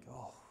and you're like,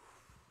 oh.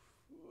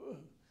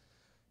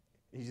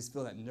 You just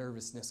feel that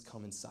nervousness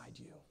come inside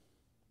you.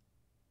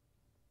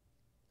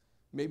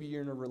 Maybe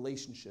you're in a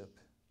relationship.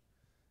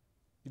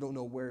 You don't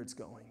know where it's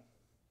going.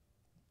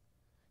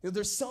 You know,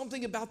 there's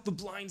something about the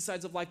blind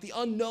sides of life, the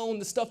unknown,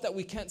 the stuff that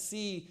we can't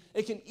see.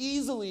 It can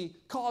easily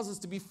cause us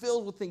to be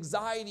filled with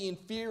anxiety and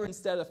fear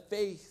instead of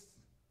faith.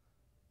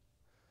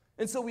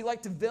 And so we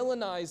like to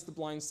villainize the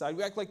blind side.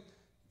 We act like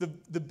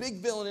the big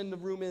villain in the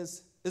room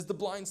is the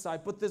blind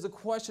side. But there's a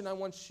question I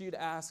want you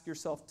to ask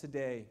yourself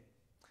today.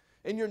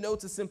 In your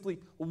notes is simply,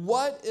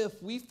 what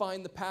if we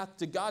find the path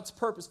to God's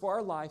purpose for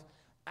our life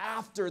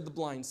after the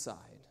blind side?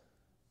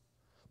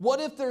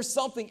 What if there's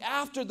something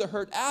after the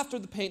hurt, after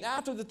the pain,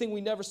 after the thing we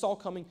never saw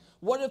coming?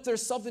 What if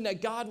there's something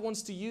that God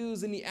wants to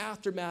use in the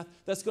aftermath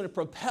that's going to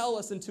propel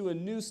us into a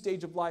new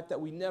stage of life that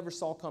we never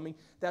saw coming,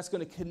 that's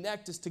going to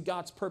connect us to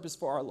God's purpose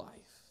for our life?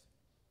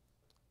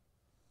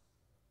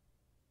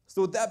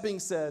 So with that being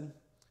said,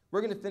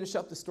 we're going to finish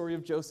up the story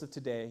of Joseph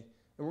today, and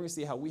we're going to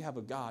see how we have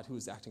a God who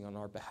is acting on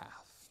our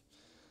behalf.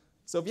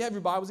 So if you have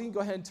your Bibles, you can go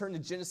ahead and turn to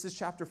Genesis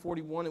chapter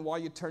 41, and while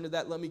you turn to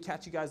that, let me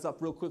catch you guys up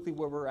real quickly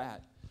where we're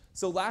at.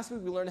 So last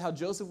week we learned how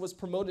Joseph was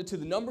promoted to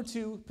the number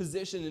 2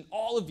 position in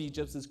all of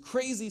Egypt, this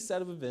crazy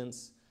set of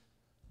events.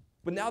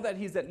 But now that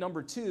he's at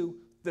number 2,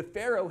 the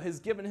Pharaoh has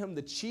given him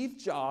the chief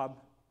job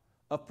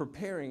of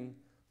preparing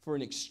for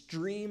an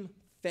extreme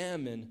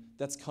famine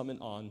that's coming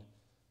on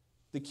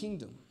the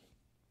kingdom.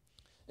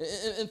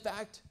 In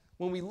fact,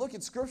 when we look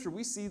at Scripture,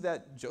 we see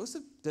that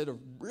Joseph did a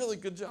really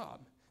good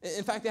job.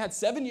 In fact, they had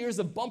 7 years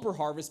of bumper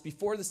harvest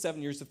before the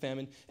 7 years of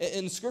famine.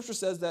 And Scripture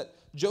says that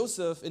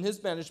Joseph and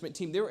his management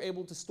team, they were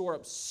able to store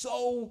up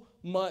so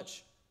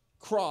much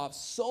crops,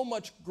 so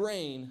much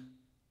grain,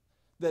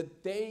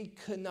 that they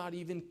could not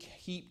even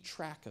keep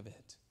track of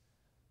it.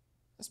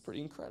 That's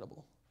pretty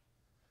incredible.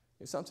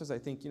 Sometimes I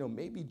think,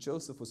 maybe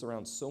Joseph was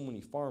around so many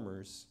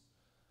farmers.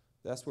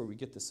 That's where we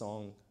get the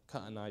song,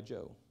 Cotton Eye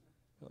Joe.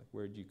 Like,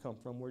 where did you come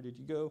from? Where did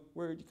you go?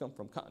 Where did you come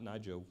from? Cotton Eye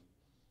Joe.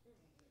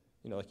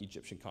 Like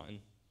Egyptian cotton.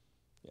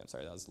 Yeah, I'm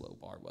sorry, that was a low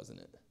bar, wasn't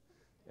it?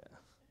 Yeah.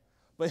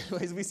 But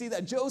anyways, we see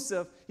that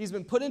Joseph, he's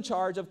been put in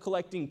charge of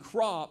collecting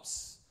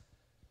crops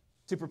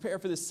to prepare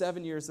for the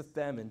 7 years of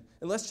famine.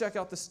 And let's check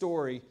out the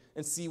story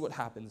and see what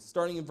happens.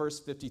 Starting in verse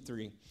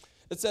 53.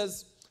 It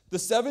says, the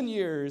 7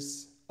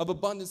 years of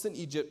abundance in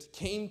Egypt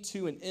came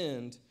to an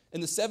end,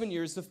 and the 7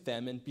 years of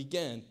famine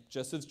began,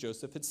 just as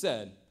Joseph had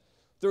said.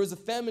 There was a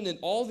famine in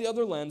all the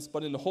other lands,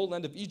 but in the whole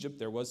land of Egypt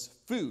there was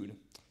food.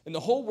 And the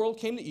whole world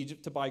came to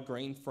Egypt to buy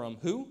grain from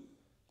who?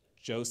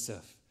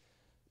 Joseph,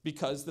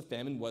 because the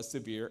famine was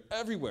severe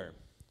everywhere.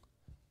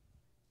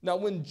 Now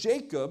when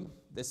Jacob,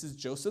 this is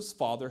Joseph's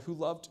father who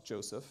loved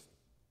Joseph,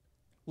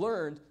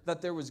 learned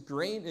that there was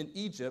grain in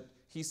Egypt,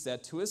 he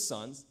said to his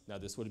sons, now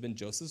this would have been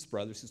Joseph's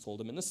brothers who sold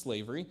him into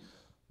slavery,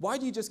 why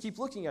do you just keep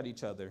looking at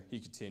each other?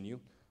 He continued,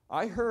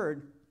 I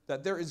heard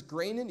that there is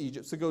grain in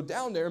Egypt, so go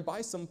down there and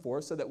buy some for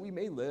us so that we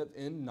may live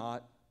and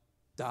not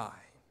die.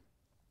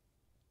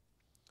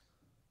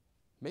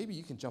 Maybe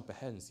you can jump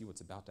ahead and see what's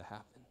about to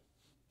happen.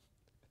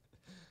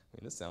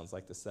 This sounds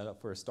like the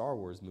setup for a Star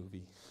Wars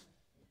movie.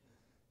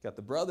 Got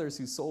the brothers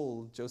who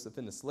sold Joseph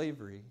into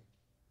slavery,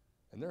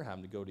 and they're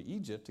having to go to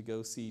Egypt to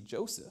go see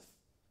Joseph,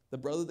 the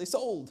brother they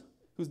sold,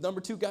 who's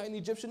number 2 guy in the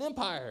Egyptian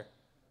empire.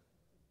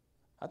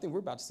 I think we're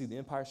about to see the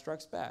Empire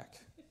Strikes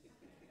Back.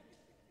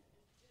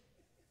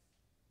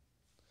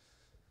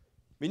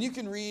 You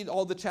can read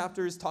all the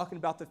chapters talking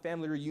about the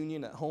family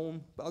reunion at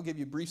home, but I'll give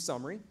you a brief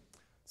summary.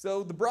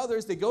 So the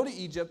brothers, they go to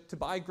Egypt to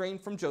buy grain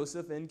from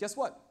Joseph, and guess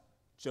what?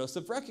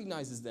 Joseph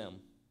recognizes them,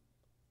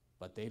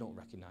 but they don't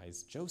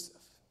recognize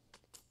Joseph.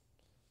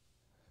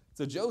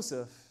 So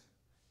Joseph,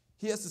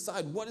 he has to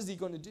decide, what is he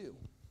going to do?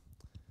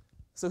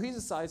 So he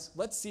decides,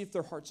 let's see if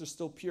their hearts are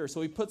still pure.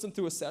 So he puts them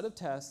through a set of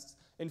tests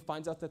and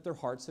finds out that their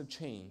hearts have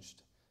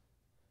changed.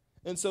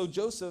 And so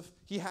Joseph,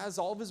 he has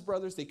all of his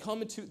brothers, he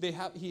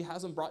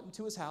has them brought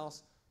into his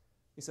house.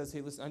 He says,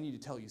 hey, listen, I need to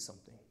tell you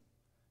something.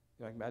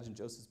 I can imagine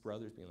Joseph's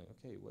brothers being like,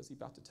 okay, what's he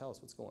about to tell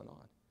us? What's going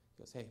on?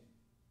 He goes, hey,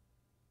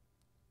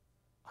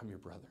 I'm your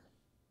brother.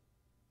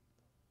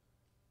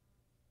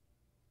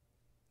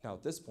 Now,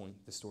 at this point,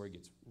 the story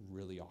gets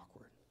really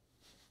awkward.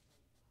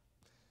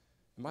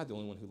 Am I the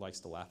only one who likes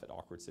to laugh at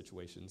awkward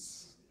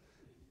situations?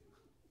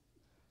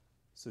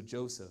 So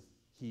Joseph,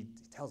 he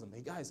tells them,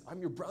 hey guys, I'm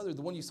your brother,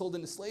 the one you sold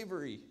into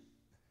slavery.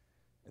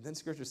 And then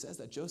Scripture says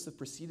that Joseph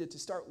proceeded to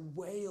start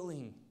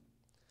wailing.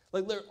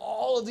 Like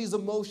all of these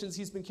emotions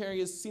he's been carrying,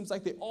 it seems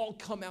like they all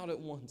come out at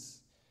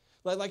once.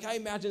 Like I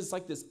imagine it's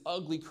like this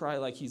ugly cry,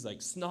 like he's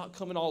like snot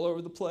coming all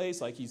over the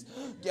place, like he's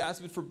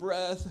gasping for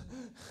breath.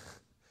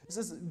 It's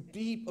this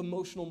deep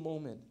emotional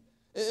moment.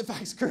 In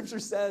fact, Scripture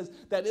says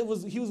that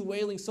he was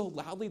wailing so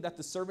loudly that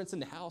the servants in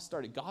the house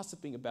started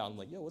gossiping about him.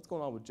 Like, yo, what's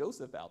going on with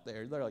Joseph out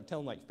there? They're like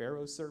telling like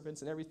Pharaoh's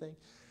servants and everything.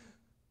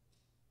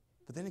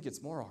 But then it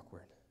gets more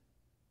awkward.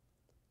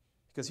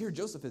 Because here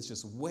Joseph is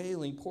just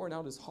wailing, pouring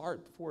out his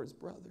heart before his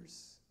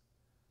brothers.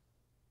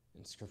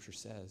 And Scripture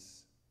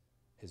says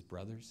his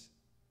brothers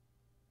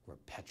were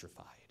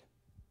petrified.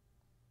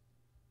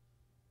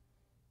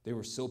 They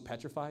were so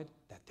petrified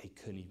that they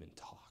couldn't even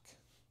talk.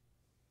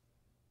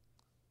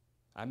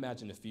 I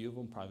imagine a few of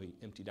them probably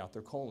emptied out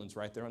their colons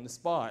right there on the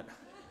spot.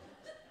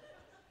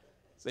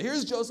 So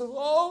here's Joseph,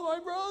 oh, my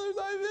brothers,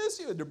 I miss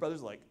you. And their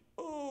brother's like,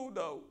 oh,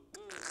 no,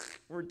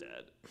 we're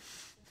dead.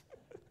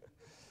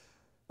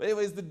 But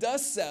anyways, the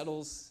dust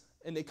settles,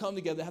 and they come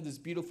together, have this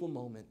beautiful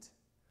moment.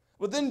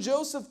 But then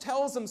Joseph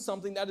tells them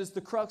something that is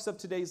the crux of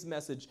today's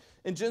message.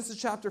 In Genesis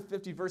chapter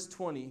 50, verse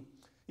 20,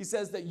 he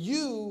says that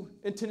you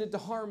intended to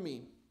harm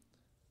me,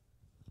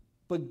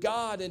 but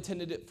God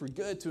intended it for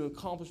good to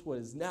accomplish what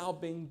is now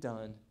being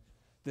done,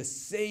 the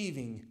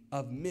saving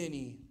of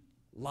many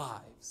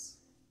lives.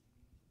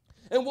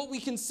 And what we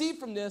can see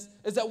from this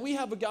is that we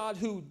have a God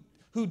who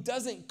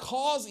doesn't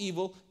cause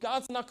evil.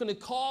 God's not going to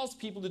cause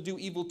people to do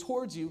evil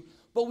towards you.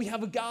 But we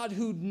have a God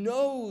who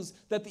knows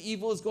that the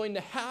evil is going to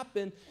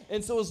happen.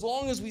 And so as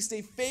long as we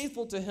stay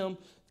faithful to him,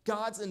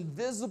 God's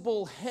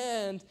invisible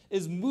hand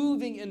is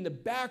moving in the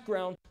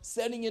background,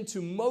 setting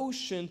into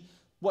motion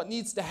what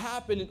needs to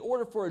happen in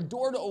order for a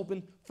door to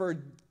open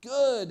for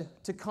good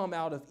to come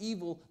out of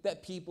evil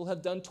that people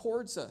have done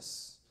towards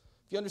us.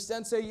 If you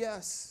understand, say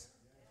yes.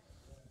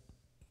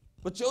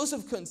 But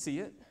Joseph couldn't see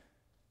it.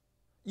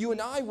 You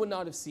and I would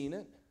not have seen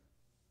it.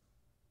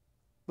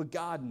 But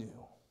God knew.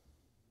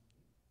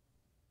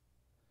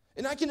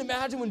 And I can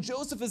imagine when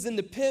Joseph is in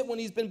the pit, when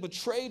he's been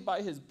betrayed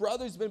by his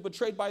brothers, been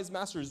betrayed by his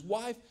master's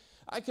wife,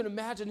 I can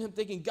imagine him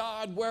thinking,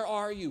 God, where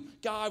are you?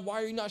 God,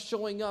 why are you not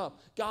showing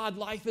up? God,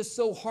 life is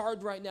so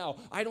hard right now.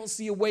 I don't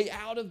see a way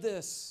out of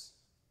this.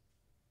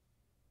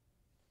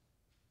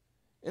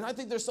 And I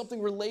think there's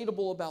something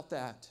relatable about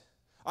that.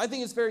 I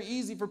think it's very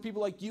easy for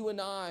people like you and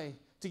I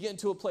to get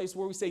into a place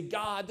where we say,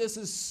 God, this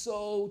is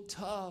so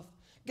tough.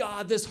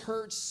 God, this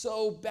hurts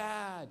so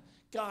bad.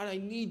 God, I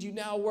need you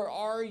now. Where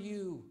are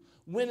you?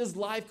 When is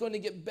life going to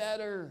get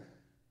better?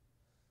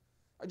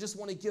 I just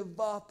want to give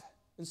up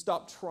and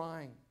stop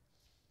trying.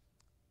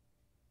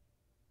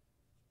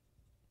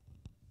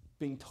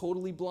 Being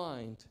totally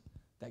blind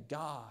that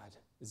God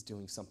is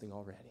doing something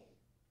already.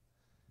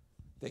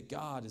 That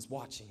God is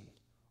watching.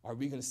 Are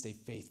we going to stay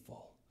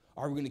faithful?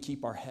 Are we going to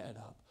keep our head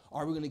up?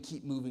 Are we going to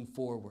keep moving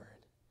forward?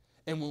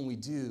 And when we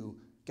do,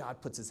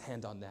 God puts his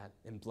hand on that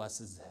and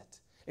blesses it.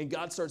 And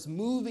God starts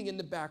moving in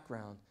the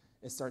background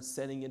and starts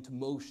setting into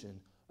motion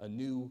a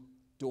new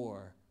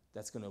door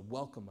that's going to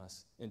welcome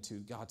us into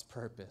God's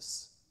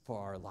purpose for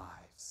our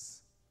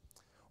lives.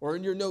 Or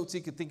in your notes,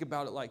 you could think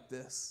about it like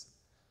this,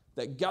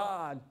 that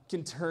God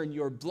can turn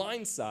your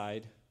blind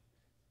side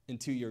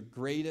into your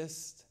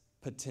greatest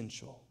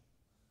potential.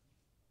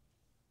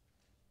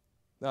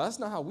 Now, that's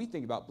not how we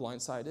think about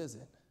blindside, is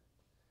it?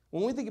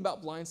 When we think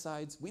about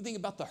blindsides, we think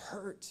about the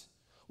hurt.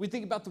 We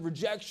think about the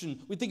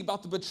rejection. We think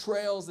about the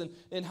betrayals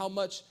and how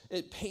much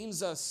it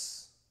pains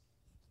us.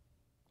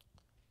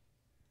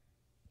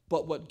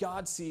 But what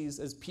God sees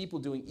as people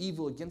doing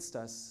evil against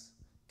us,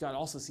 God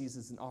also sees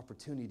as an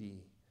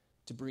opportunity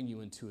to bring you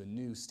into a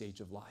new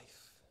stage of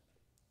life.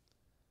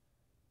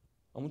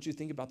 I want you to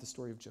think about the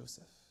story of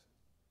Joseph.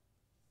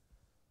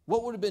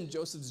 What would have been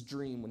Joseph's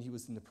dream when he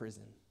was in the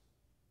prison?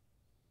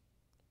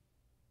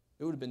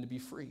 It would have been to be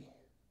free.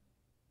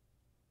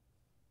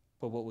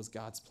 But what was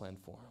God's plan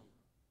for him?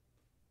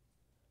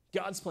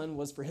 God's plan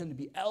was for him to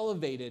be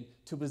elevated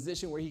to a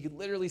position where he could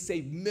literally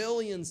save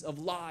millions of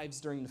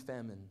lives during the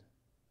famine.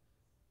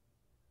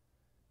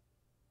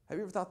 Have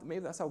you ever thought that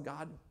maybe that's how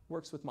God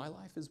works with my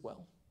life as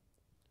well?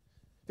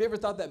 Have you ever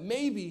thought that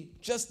maybe,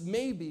 just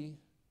maybe,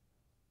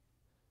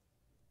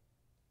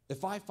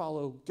 if I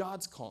follow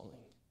God's calling,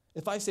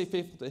 if I stay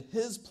faithful to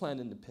his plan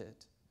in the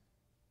pit,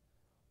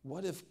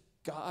 what if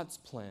God's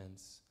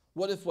plans,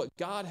 what if what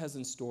God has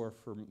in store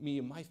for me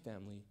and my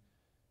family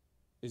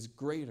is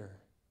greater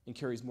and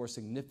carries more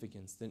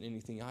significance than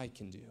anything I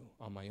can do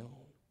on my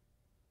own?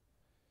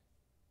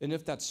 And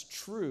if that's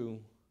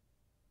true,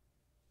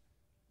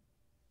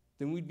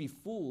 then we'd be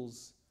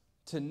fools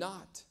to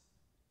not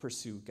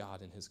pursue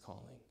God and his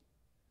calling.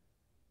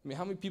 I mean,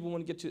 how many people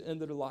want to get to the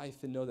end of their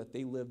life and know that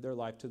they lived their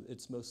life to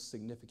its most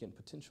significant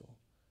potential?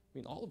 I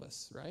mean, all of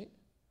us, right?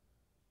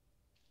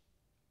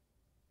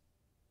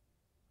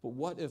 But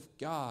what if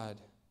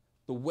God,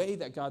 the way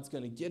that God's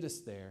going to get us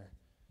there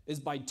is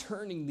by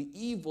turning the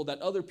evil that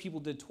other people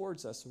did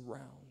towards us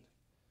around?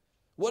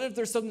 What if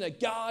there's something that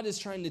God is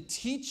trying to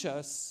teach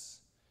us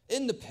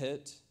in the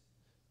pit,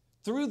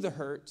 through the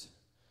hurt?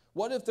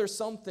 What if there's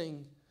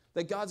something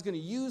that God's going to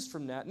use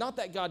from that? Not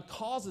that God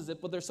causes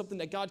it, but there's something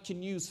that God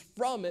can use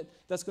from it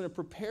that's going to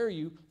prepare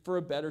you for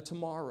a better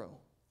tomorrow.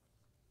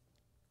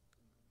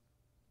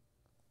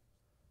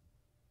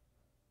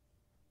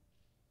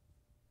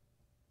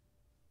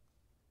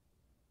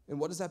 And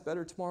what does that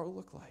better tomorrow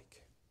look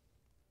like?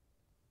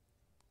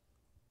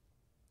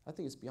 I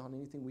think it's beyond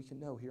anything we can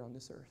know here on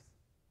this earth.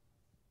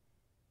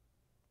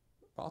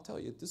 But I'll tell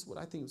you, this is what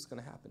I think is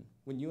going to happen.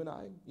 When you and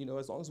I,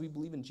 as long as we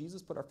believe in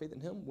Jesus, put our faith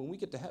in him, when we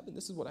get to heaven,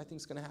 this is what I think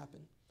is going to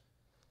happen.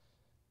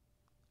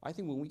 I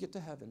think when we get to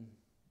heaven,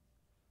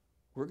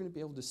 we're going to be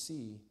able to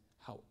see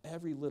how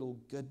every little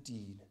good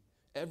deed,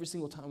 every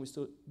single time we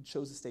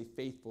chose to stay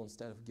faithful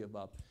instead of give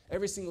up,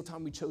 every single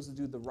time we chose to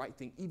do the right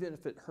thing, even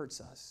if it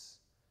hurts us,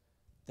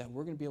 that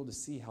we're going to be able to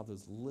see how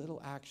those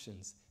little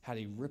actions had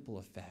a ripple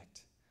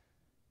effect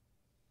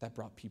that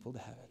brought people to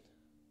heaven.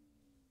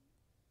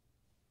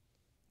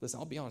 Listen,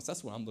 I'll be honest,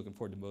 that's what I'm looking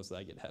forward to most when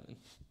I get to heaven.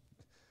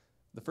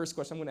 The first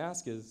question I'm going to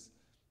ask is,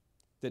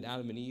 did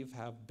Adam and Eve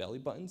have belly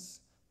buttons?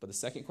 But the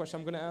second question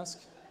I'm going to ask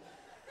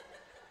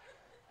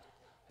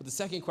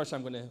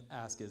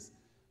is,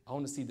 I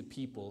want to see the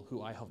people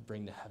who I helped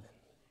bring to heaven.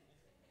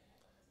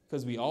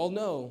 Because we all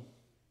know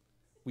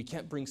we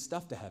can't bring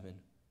stuff to heaven,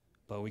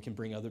 but we can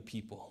bring other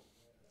people.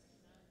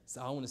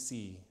 So I want to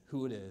see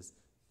who it is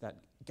that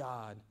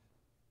God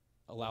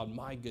allowed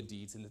my good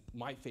deeds and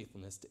my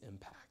faithfulness to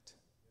impact.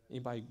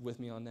 Anybody with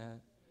me on that?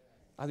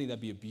 I think that'd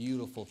be a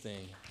beautiful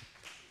thing.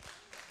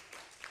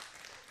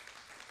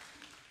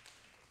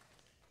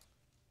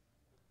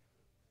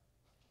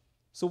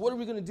 So what are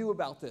we going to do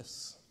about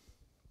this?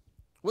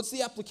 What's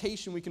the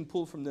application we can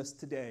pull from this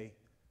today?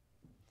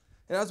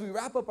 And as we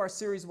wrap up our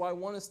series, what I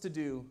want us to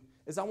do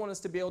is I want us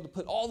to be able to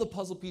put all the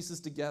puzzle pieces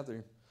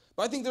together.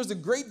 But I think there's a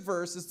great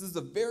verse. This is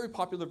a very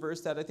popular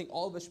verse that I think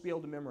all of us should be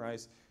able to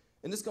memorize.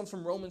 And this comes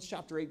from Romans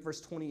chapter 8,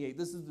 verse 28.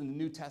 This is the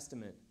New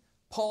Testament.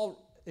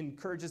 Paul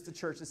encourages the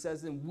church. It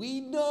says, and we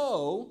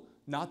know,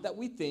 not that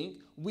we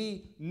think,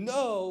 we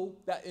know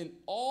that in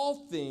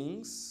all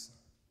things,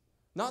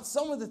 not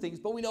some of the things,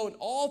 but we know in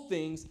all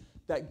things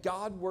that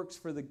God works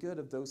for the good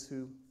of those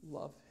who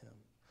love him,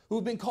 who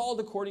have been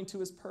called according to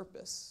his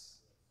purpose.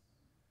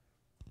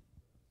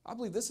 I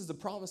believe this is the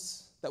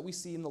promise that we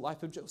see in the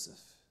life of Joseph.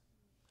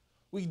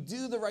 We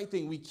do the right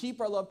thing. We keep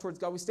our love towards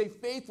God. We stay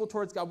faithful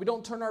towards God. We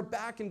don't turn our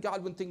back on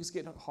God when things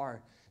get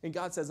hard. And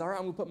God says, all right,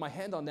 I'm going to put my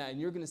hand on that, and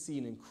you're going to see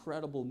an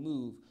incredible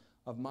move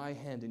of my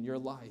hand in your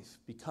life,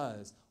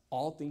 because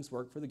all things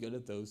work for the good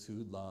of those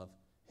who love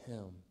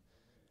him.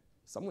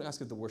 So I'm going to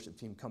ask if the worship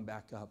team come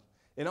back up.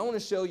 And I want to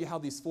show you how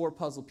these 4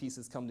 puzzle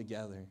pieces come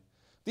together.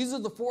 These are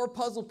the 4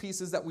 puzzle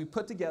pieces that we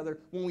put together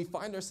when we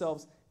find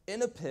ourselves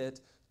in a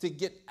pit to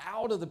get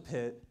out of the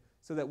pit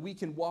so that we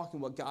can walk in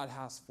what God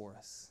has for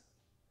us.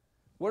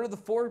 What are the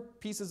 4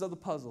 pieces of the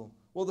puzzle?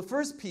 Well, the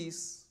first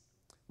piece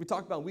we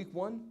talked about week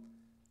 1.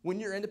 When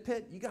you're in a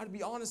pit, you got to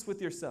be honest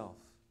with yourself.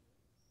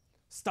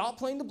 Stop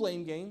playing the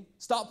blame game.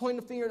 Stop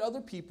pointing the finger at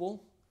other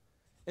people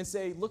and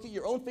say, look at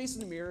your own face in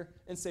the mirror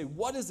and say,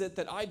 what is it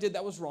that I did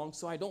that was wrong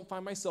so I don't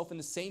find myself in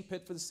the same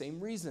pit for the same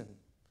reason?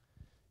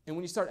 And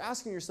when you start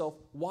asking yourself,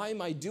 why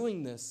am I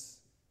doing this?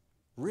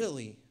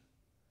 Really,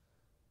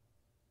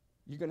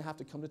 you're going to have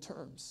to come to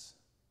terms.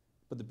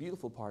 But the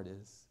beautiful part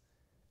is,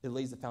 it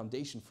lays the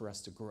foundation for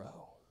us to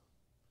grow.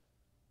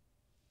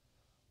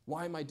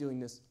 Why am I doing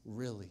this?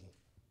 Really,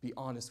 be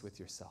honest with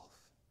yourself.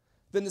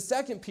 Then the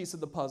second piece of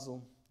the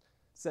puzzle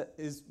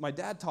is my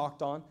dad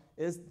talked on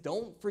is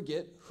don't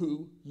forget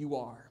who you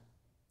are.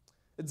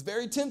 It's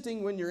very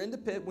tempting when you're in the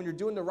pit, when you're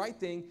doing the right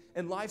thing,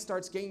 and life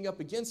starts ganging up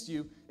against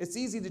you. It's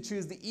easy to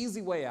choose the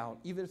easy way out,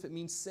 even if it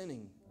means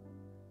sinning.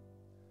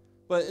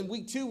 But in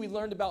week 2, we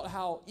learned about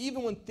how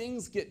even when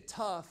things get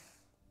tough,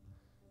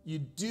 you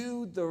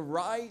do the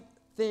right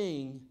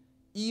thing,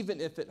 even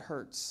if it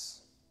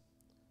hurts.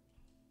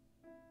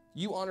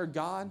 You honor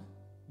God,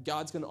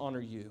 God's going to honor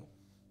you.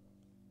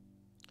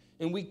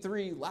 In week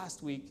 3,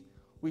 last week,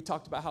 we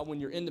talked about how when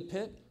you're in the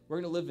pit, we're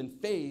going to live in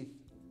faith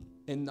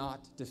and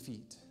not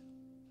defeat.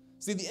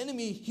 See, the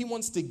enemy, he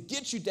wants to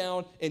get you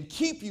down and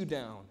keep you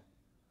down.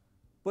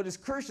 But as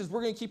Christians,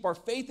 we're going to keep our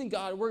faith in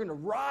God. We're going to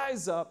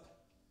rise up,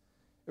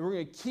 and we're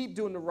going to keep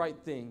doing the right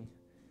thing.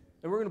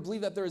 And we're going to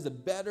believe that there is a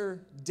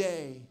better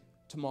day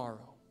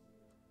tomorrow,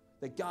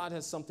 that God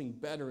has something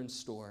better in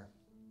store.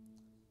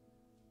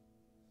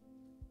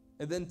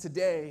 And then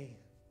today,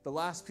 the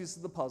last piece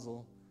of the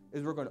puzzle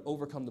is we're going to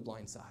overcome the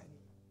blind side.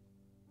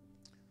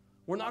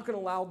 We're not going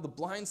to allow the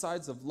blind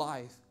sides of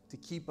life to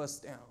keep us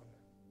down.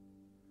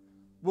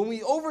 When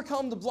we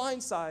overcome the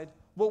blind side,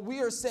 what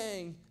we are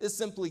saying is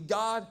simply,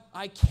 God,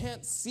 I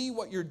can't see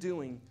what you're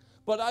doing,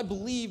 but I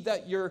believe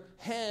that your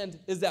hand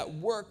is at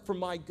work for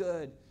my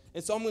good.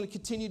 And so I'm going to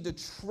continue to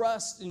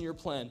trust in your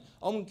plan.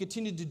 I'm going to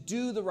continue to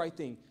do the right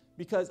thing,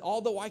 because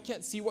although I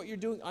can't see what you're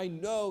doing, I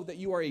know that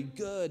you are a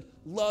good,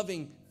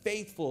 loving,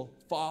 faithful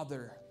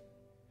Father.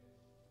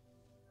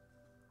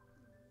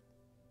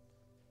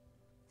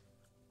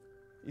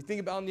 You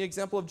think about the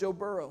example of Joe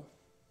Burrow,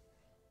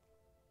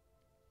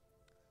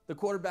 the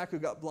quarterback who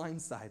got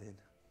blindsided.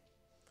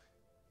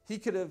 He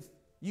could have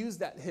used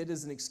that hit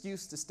as an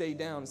excuse to stay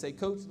down and say,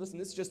 Coach, listen,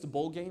 this is just a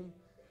bowl game.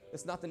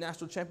 It's not the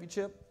national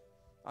championship.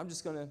 I'm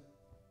just going to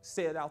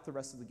stay it out the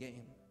rest of the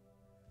game.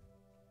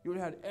 He would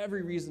have had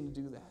every reason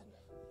to do that.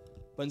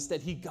 But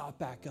instead, he got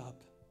back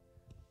up.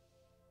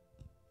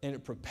 And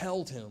it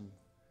propelled him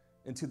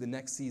into the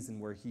next season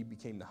where he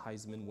became the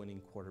Heisman-winning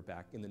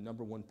quarterback and the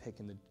number 1 pick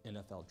in the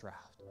NFL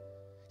draft.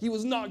 He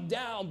was knocked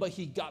down, but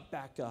he got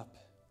back up.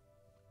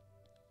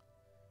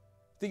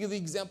 Think of the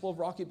example of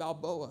Rocky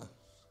Balboa.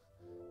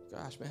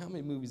 Gosh, man, how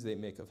many movies did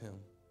they make of him?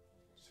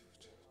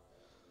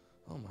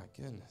 Oh, my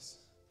goodness.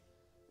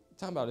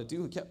 Talking about a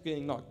dude who kept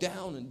getting knocked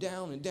down and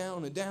down and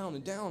down and down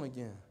and down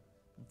again.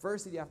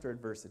 Adversity after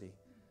adversity.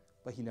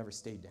 But he never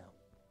stayed down.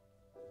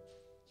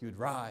 He would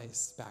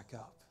rise back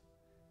up.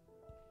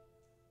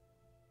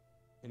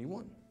 And he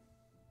won.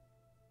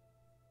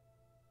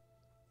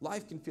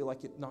 Life can feel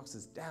like it knocks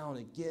us down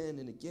again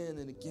and again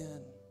and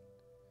again.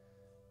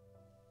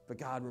 But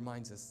God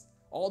reminds us,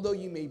 although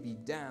you may be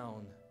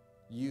down,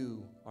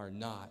 you are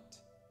not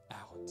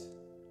out.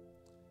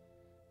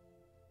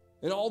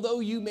 And although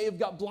you may have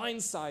got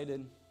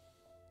blindsided,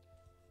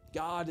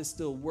 God is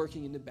still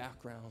working in the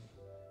background.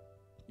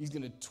 He's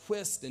going to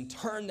twist and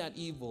turn that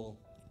evil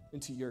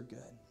into your good.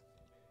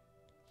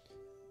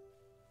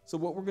 So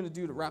what we're going to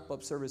do to wrap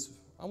up service,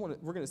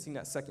 we're going to sing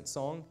that second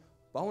song,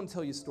 but I want to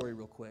tell you a story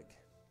real quick.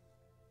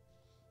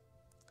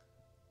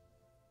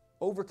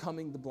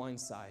 Overcoming the blind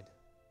side.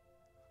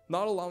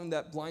 Not allowing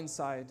that blind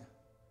side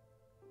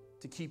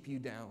to keep you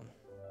down.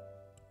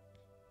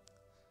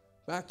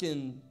 Back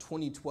in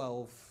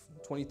 2012,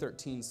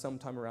 2013,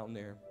 sometime around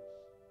there,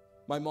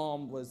 my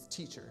mom was a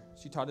teacher.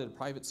 She taught at a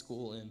private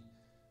school, and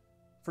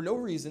for no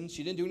reason,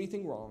 she didn't do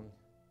anything wrong,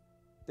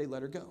 they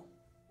let her go.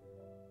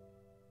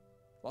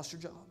 Lost her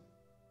job.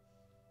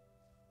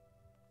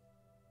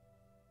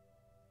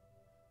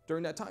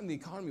 During that time, the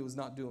economy was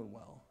not doing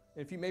well.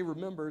 And if you may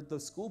remember, the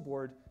school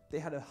board, they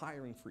had a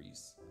hiring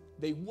freeze.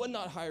 They would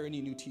not hire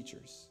any new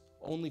teachers,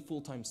 only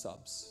full-time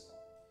subs.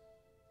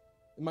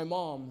 And my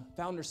mom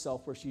found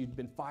herself where she'd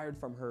been fired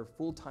from her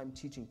full-time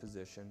teaching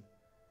position.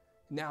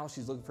 Now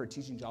she's looking for a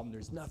teaching job and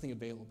there's nothing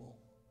available.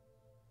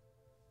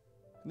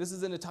 And this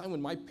is in a time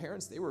when my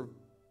parents, they were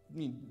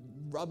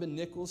rubbing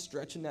nickels,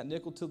 stretching that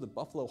nickel till the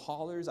buffalo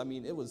hollers. I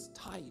mean, it was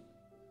tight.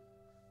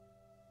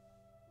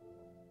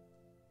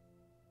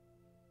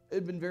 It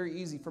had been very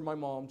easy for my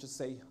mom to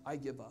say, I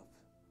give up.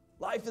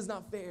 Life is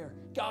not fair.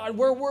 God,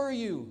 where were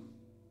you?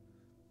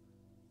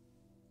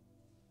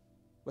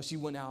 But she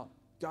went out,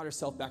 got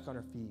herself back on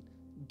her feet,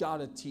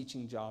 got a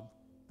teaching job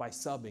by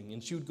subbing,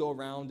 and she would go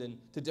around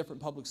to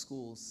different public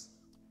schools.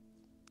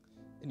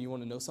 And you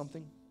want to know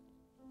something?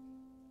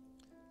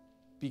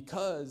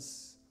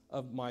 Because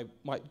of my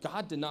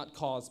God did not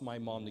cause my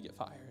mom to get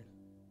fired,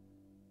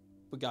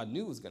 but God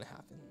knew it was going to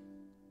happen.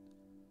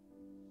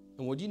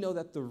 And would you know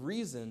that the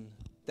reason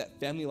that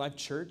Family Life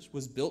Church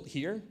was built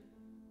here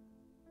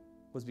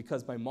was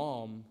because my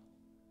mom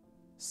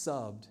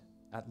subbed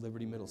at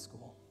Liberty Middle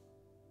School.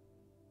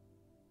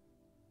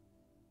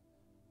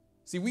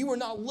 See, we were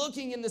not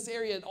looking in this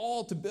area at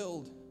all to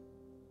build.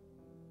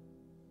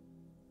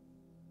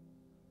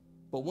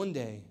 But one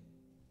day,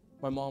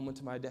 my mom went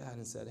to my dad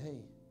and said,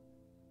 hey,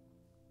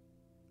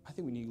 I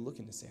think we need to look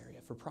in this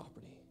area for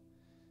property.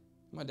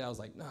 My dad was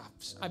like, nah,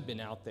 I've been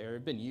out there.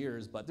 It's been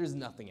years, but there's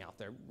nothing out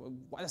there.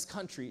 Why this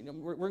country?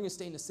 We're going to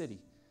stay in the city.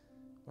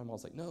 My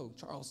mom's like, no,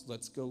 Charles,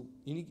 let's go.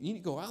 You need to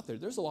go out there.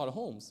 There's a lot of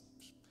homes.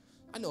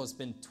 I know it's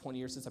been 20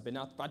 years since I've been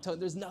out there, but I tell you,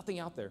 there's nothing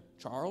out there.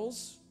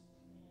 Charles?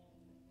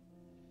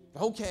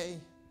 Okay.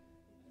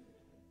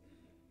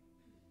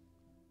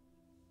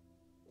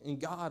 And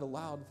God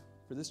allowed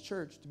for this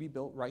church to be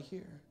built right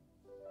here.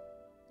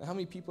 Now, how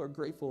many people are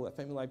grateful at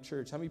Family Life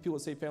Church? How many people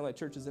say Family Life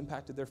Church has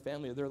impacted their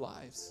family or their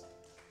lives?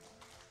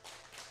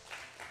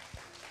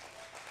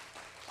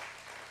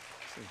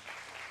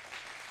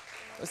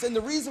 And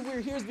the reason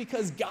we're here is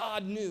because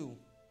God knew.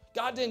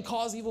 God didn't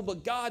cause evil,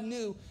 but God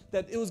knew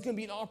that it was going to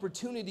be an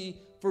opportunity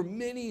for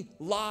many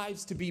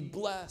lives to be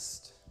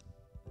blessed.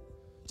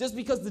 Just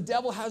because the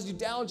devil has you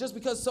down, just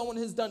because someone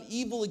has done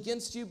evil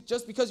against you,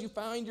 just because you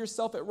find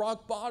yourself at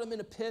rock bottom in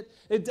a pit,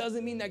 it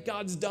doesn't mean that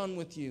God's done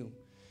with you.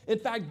 In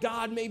fact,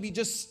 God may be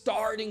just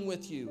starting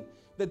with you.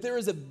 That there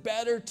is a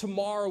better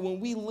tomorrow when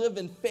we live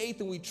in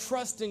faith and we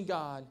trust in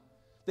God,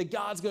 that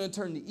God's going to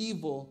turn the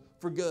evil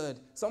for good.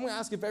 So I'm going to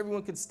ask if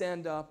everyone could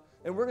stand up,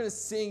 and we're going to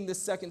sing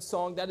this second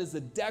song. That is a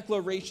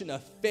declaration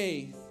of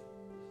faith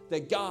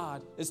that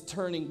God is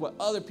turning what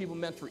other people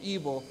meant for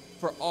evil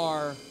for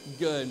our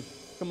good.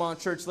 Come on,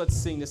 church, let's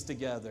sing this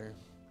together.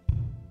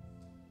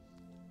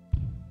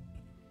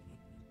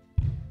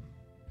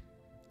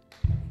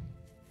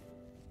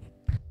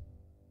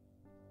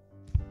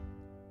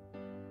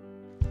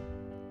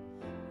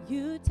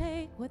 You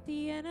take what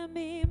the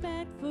enemy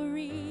meant for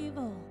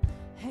evil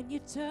and you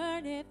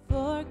turn it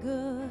for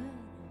good.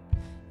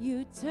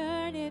 You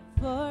turn it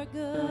for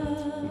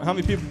good. How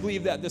many people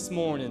believe that this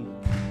morning?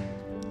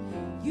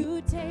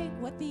 You take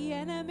what the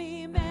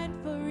enemy meant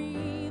for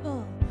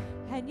evil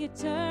and you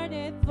turn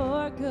it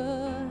for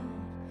good.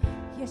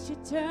 Yes, you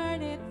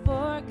turn it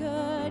for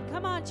good.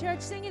 Come on,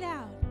 church, sing it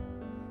out.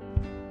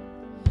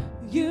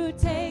 You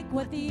take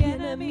what the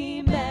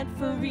enemy meant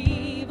for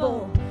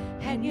evil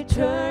and you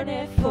turn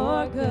it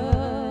for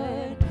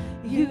good.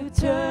 You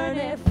turn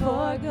it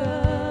for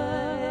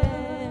good.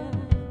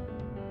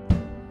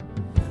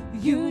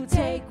 You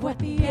take what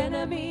the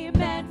enemy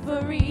meant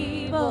for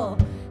evil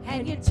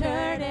and you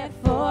turn it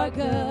for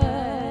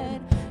good.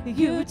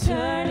 You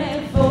turn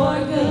it for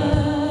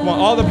good. Come on,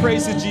 all the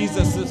praise to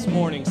Jesus this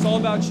morning. It's all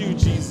about you,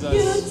 Jesus.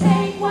 You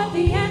take what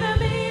the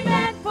enemy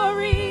meant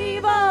for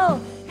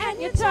evil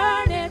and you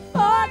turn it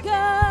for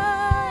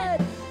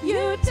good.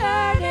 You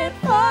turn it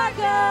for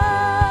good.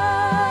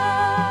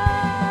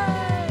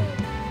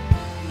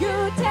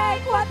 You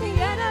take what the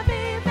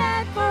enemy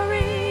meant for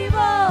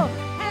evil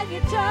and you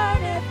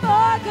turn it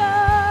for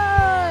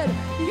good.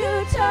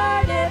 You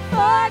turn it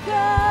for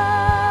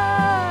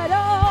good.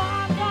 Oh,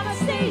 I'm gonna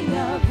see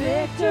a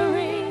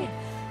victory.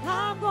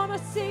 I'm gonna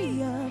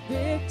see a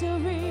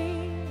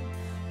victory.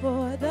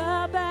 For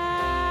the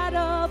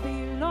battle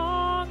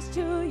belongs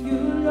to you,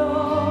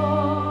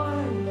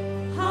 Lord.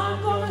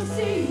 I'm gonna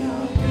see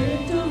a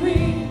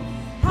victory.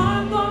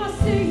 I'm gonna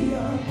see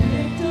a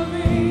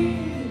victory.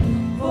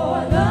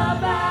 For the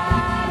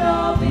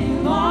battle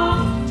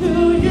belongs to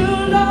you,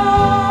 Lord.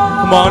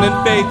 Come on, in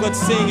faith, let's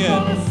sing it.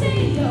 I'm gonna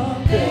see a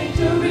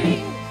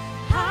victory.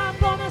 I'm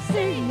gonna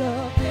see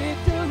a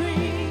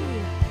victory.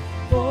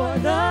 For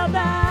the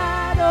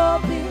battle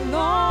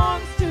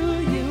belongs to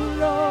you,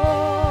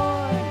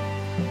 Lord.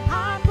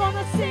 I'm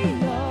gonna see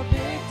a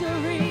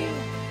victory.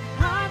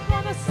 I'm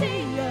gonna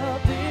see a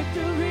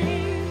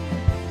victory.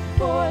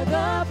 For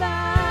the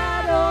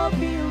battle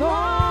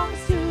belongs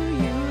to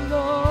you,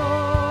 Lord.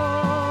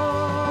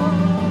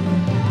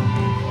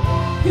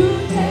 You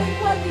take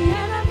what the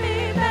enemy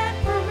meant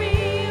for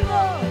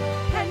evil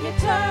and you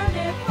turn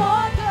it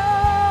for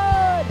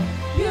good.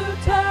 You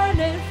turn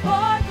it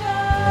for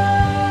good.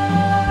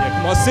 Yeah,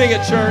 come on, sing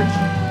it, church.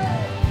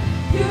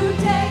 You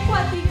take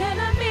what the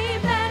enemy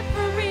meant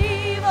for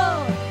evil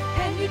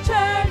and you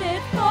turn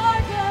it for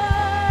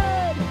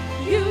good.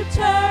 You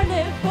turn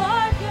it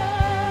for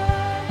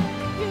good.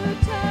 You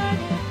turn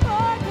it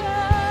for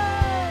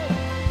good.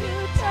 You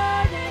turn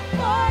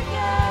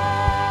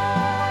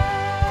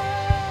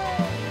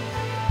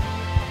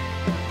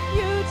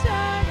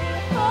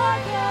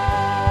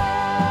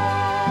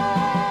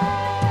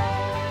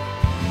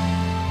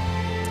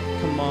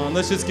on,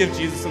 let's just give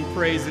Jesus some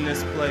praise in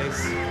this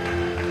place.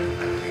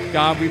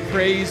 God, we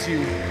praise you.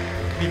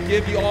 We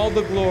give you all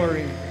the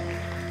glory.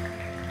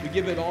 We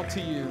give it all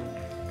to you.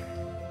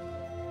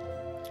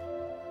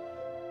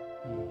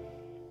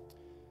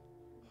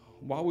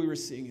 While we were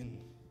singing,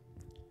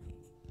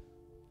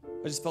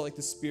 I just felt like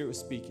the Spirit was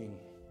speaking.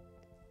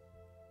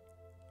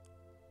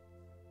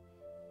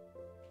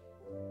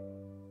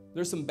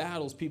 There's some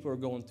battles people are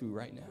going through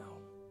right now.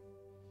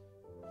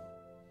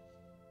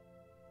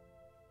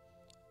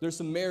 There's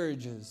some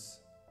marriages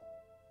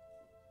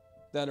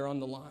that are on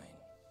the line.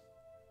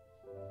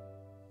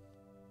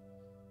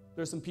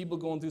 There's some people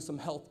going through some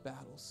health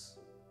battles.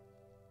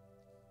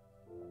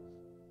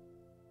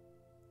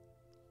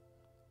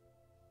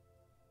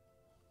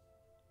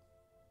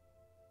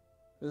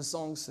 The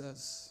song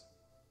says,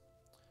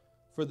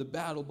 "For the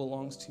battle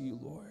belongs to you,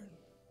 Lord."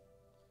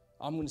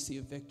 I'm going to see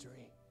a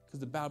victory because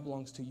the battle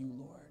belongs to you,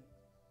 Lord.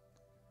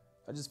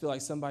 I just feel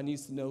like somebody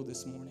needs to know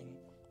this morning.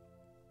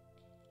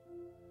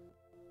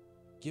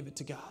 Give it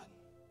to God.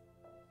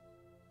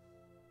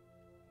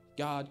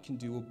 God can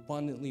do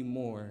abundantly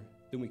more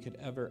than we could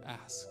ever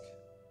ask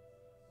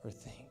or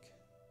think.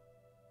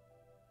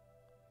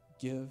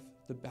 Give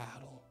the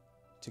battle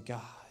to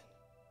God.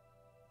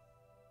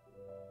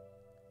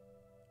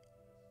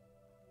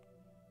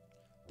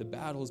 The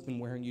battle has been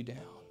wearing you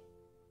down.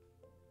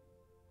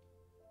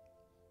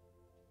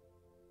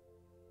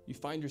 You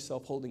find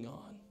yourself holding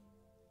on.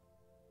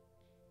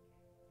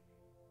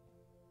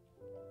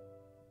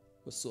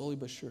 But slowly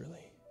but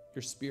surely,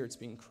 your spirit's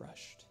being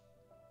crushed.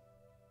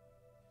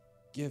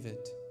 Give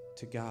it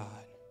to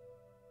God.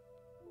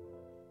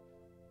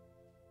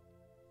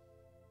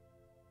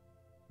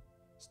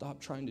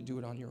 Stop trying to do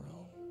it on your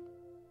own.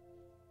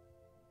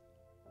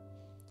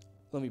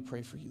 Let me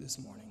pray for you this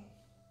morning.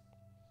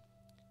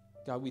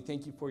 God, we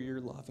thank you for your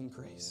love and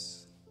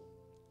grace.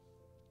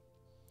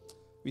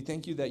 We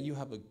thank you that you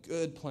have a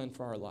good plan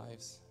for our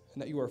lives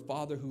and that you are a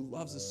Father who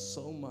loves us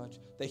so much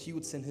that he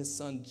would send his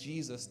son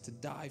Jesus to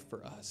die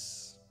for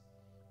us.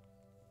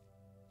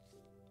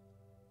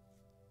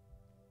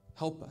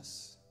 Help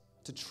us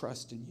to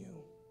trust in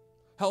you.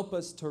 Help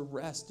us to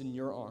rest in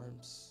your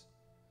arms,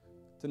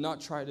 to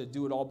not try to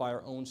do it all by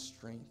our own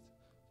strength,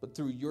 but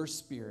through your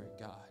Spirit,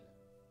 God.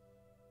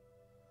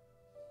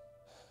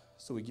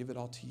 So we give it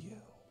all to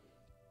you.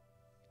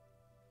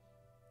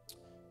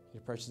 In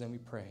your precious name we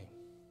pray.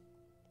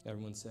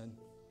 Everyone said,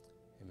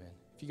 amen.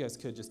 If you guys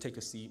could just take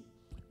a seat.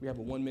 We have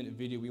a 1-minute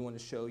video we want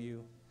to show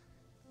you.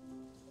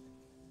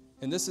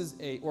 And this is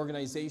an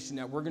organization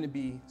that we're going to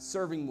be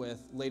serving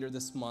with later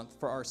this month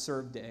for our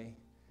Serve Day.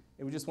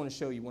 And we just want to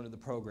show you one of the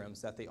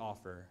programs that they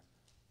offer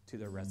to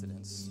their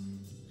residents.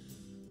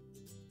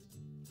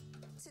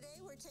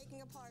 Today we're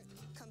taking apart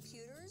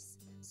computers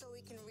so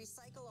we can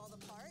recycle all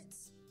the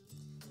parts.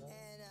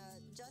 And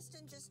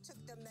Justin just took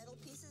the metal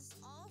pieces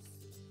off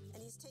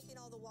and he's taking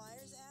all the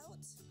wires out.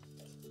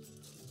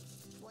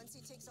 Once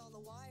he takes all the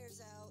wires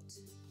out,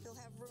 he'll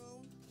have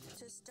room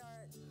to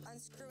start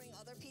unscrewing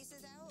other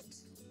pieces out.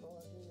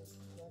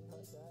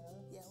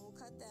 Yeah, we'll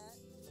cut that.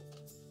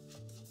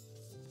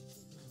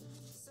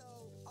 So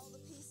all the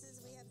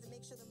pieces, we have to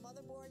make sure the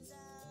motherboard's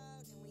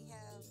out, and we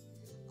have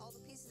all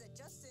the pieces that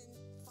Justin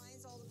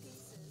finds all the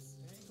pieces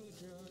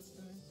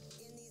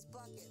in these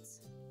buckets,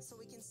 so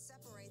we can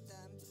separate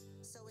them,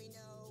 so we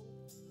know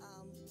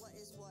what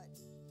is what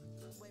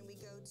when we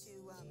go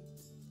to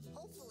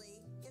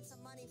hopefully get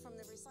some money from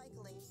the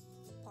recycling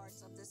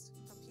parts of this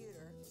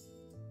computer.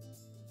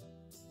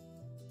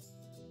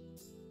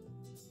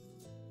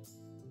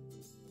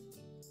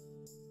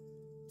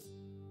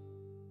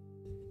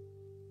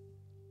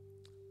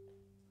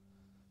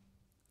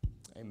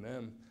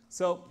 Amen.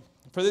 So,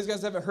 for those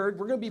guys that haven't heard,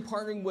 we're going to be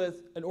partnering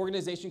with an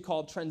organization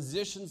called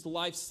Transitions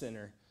Life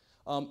Center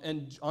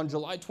and on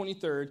July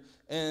 23rd.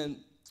 And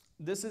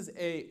this is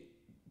a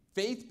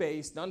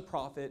faith-based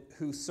nonprofit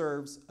who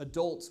serves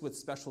adults with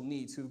special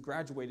needs who've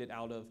graduated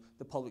out of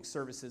the public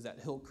services at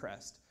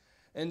Hillcrest.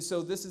 And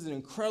so this is an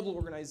incredible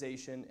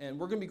organization, and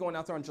we're going to be going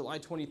out there on July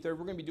 23rd. We're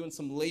going to be doing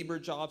some labor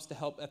jobs to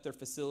help at their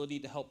facility,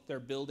 to help their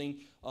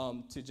building,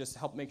 to just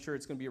help make sure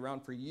it's going to be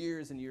around for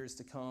years and years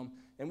to come.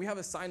 And we have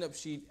a sign-up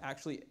sheet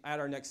actually at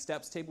our Next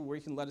Steps table where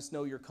you can let us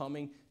know you're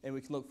coming, and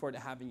we can look forward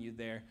to having you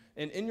there.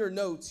 And in your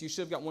notes, you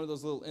should have got one of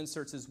those little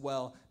inserts as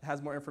well that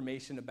has more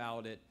information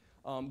about it.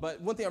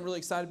 But one thing I'm really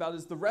excited about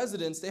is the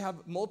residents, they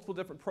have multiple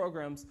different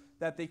programs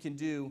that they can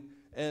do.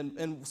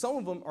 And some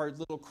of them are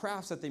little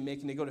crafts that they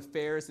make, and they go to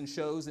fairs and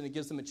shows, and it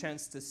gives them a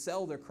chance to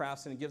sell their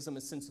crafts, and it gives them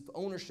a sense of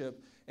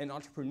ownership and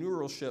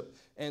entrepreneurship.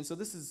 And so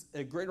this is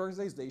a great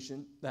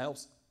organization that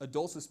helps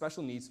adults with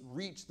special needs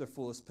reach their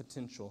fullest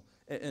potential.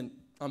 And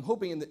I'm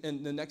hoping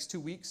in the next 2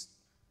 weeks,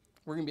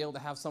 we're going to be able to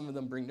have some of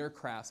them bring their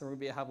crafts, and we're going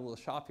to be able to have a little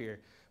shop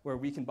here where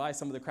we can buy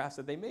some of the crafts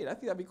that they made. I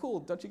think that'd be cool.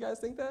 Don't you guys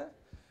think that?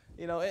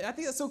 You know, I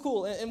think that's so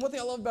cool. And one thing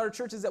I love about our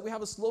church is that we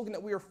have a slogan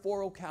that we are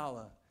for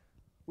Ocala.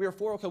 We are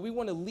for Ocala. We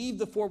want to leave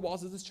the four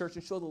walls of this church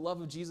and show the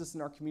love of Jesus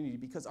in our community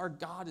because our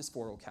God is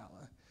for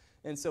Ocala.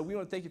 And so we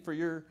want to thank you for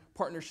your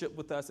partnership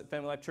with us at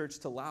Family Life Church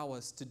to allow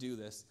us to do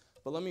this.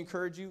 But let me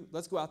encourage you,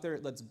 let's go out there,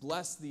 let's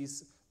bless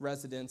these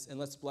residents, and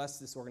let's bless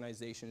this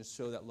organization and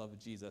show that love of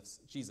Jesus.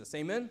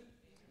 Amen?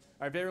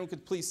 All right, if everyone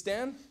could please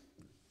stand.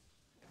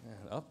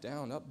 And up,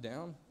 down, up,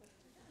 down.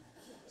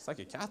 It's like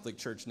a Catholic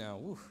church now.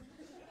 Woo.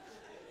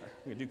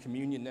 We're going to do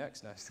communion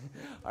next. Nice.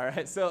 All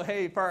right, so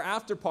hey, for our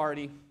after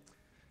party,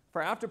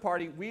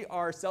 we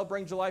are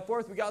celebrating July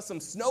 4th. We got some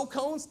snow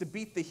cones to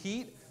beat the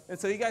heat. And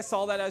so you guys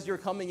saw that as you're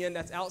coming in.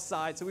 That's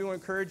outside. So we want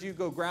to encourage you,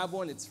 go grab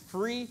one. It's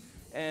free.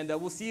 And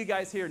we'll see you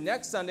guys here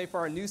next Sunday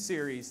for our new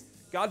series.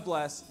 God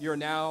bless. You're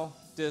now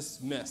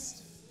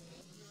dismissed.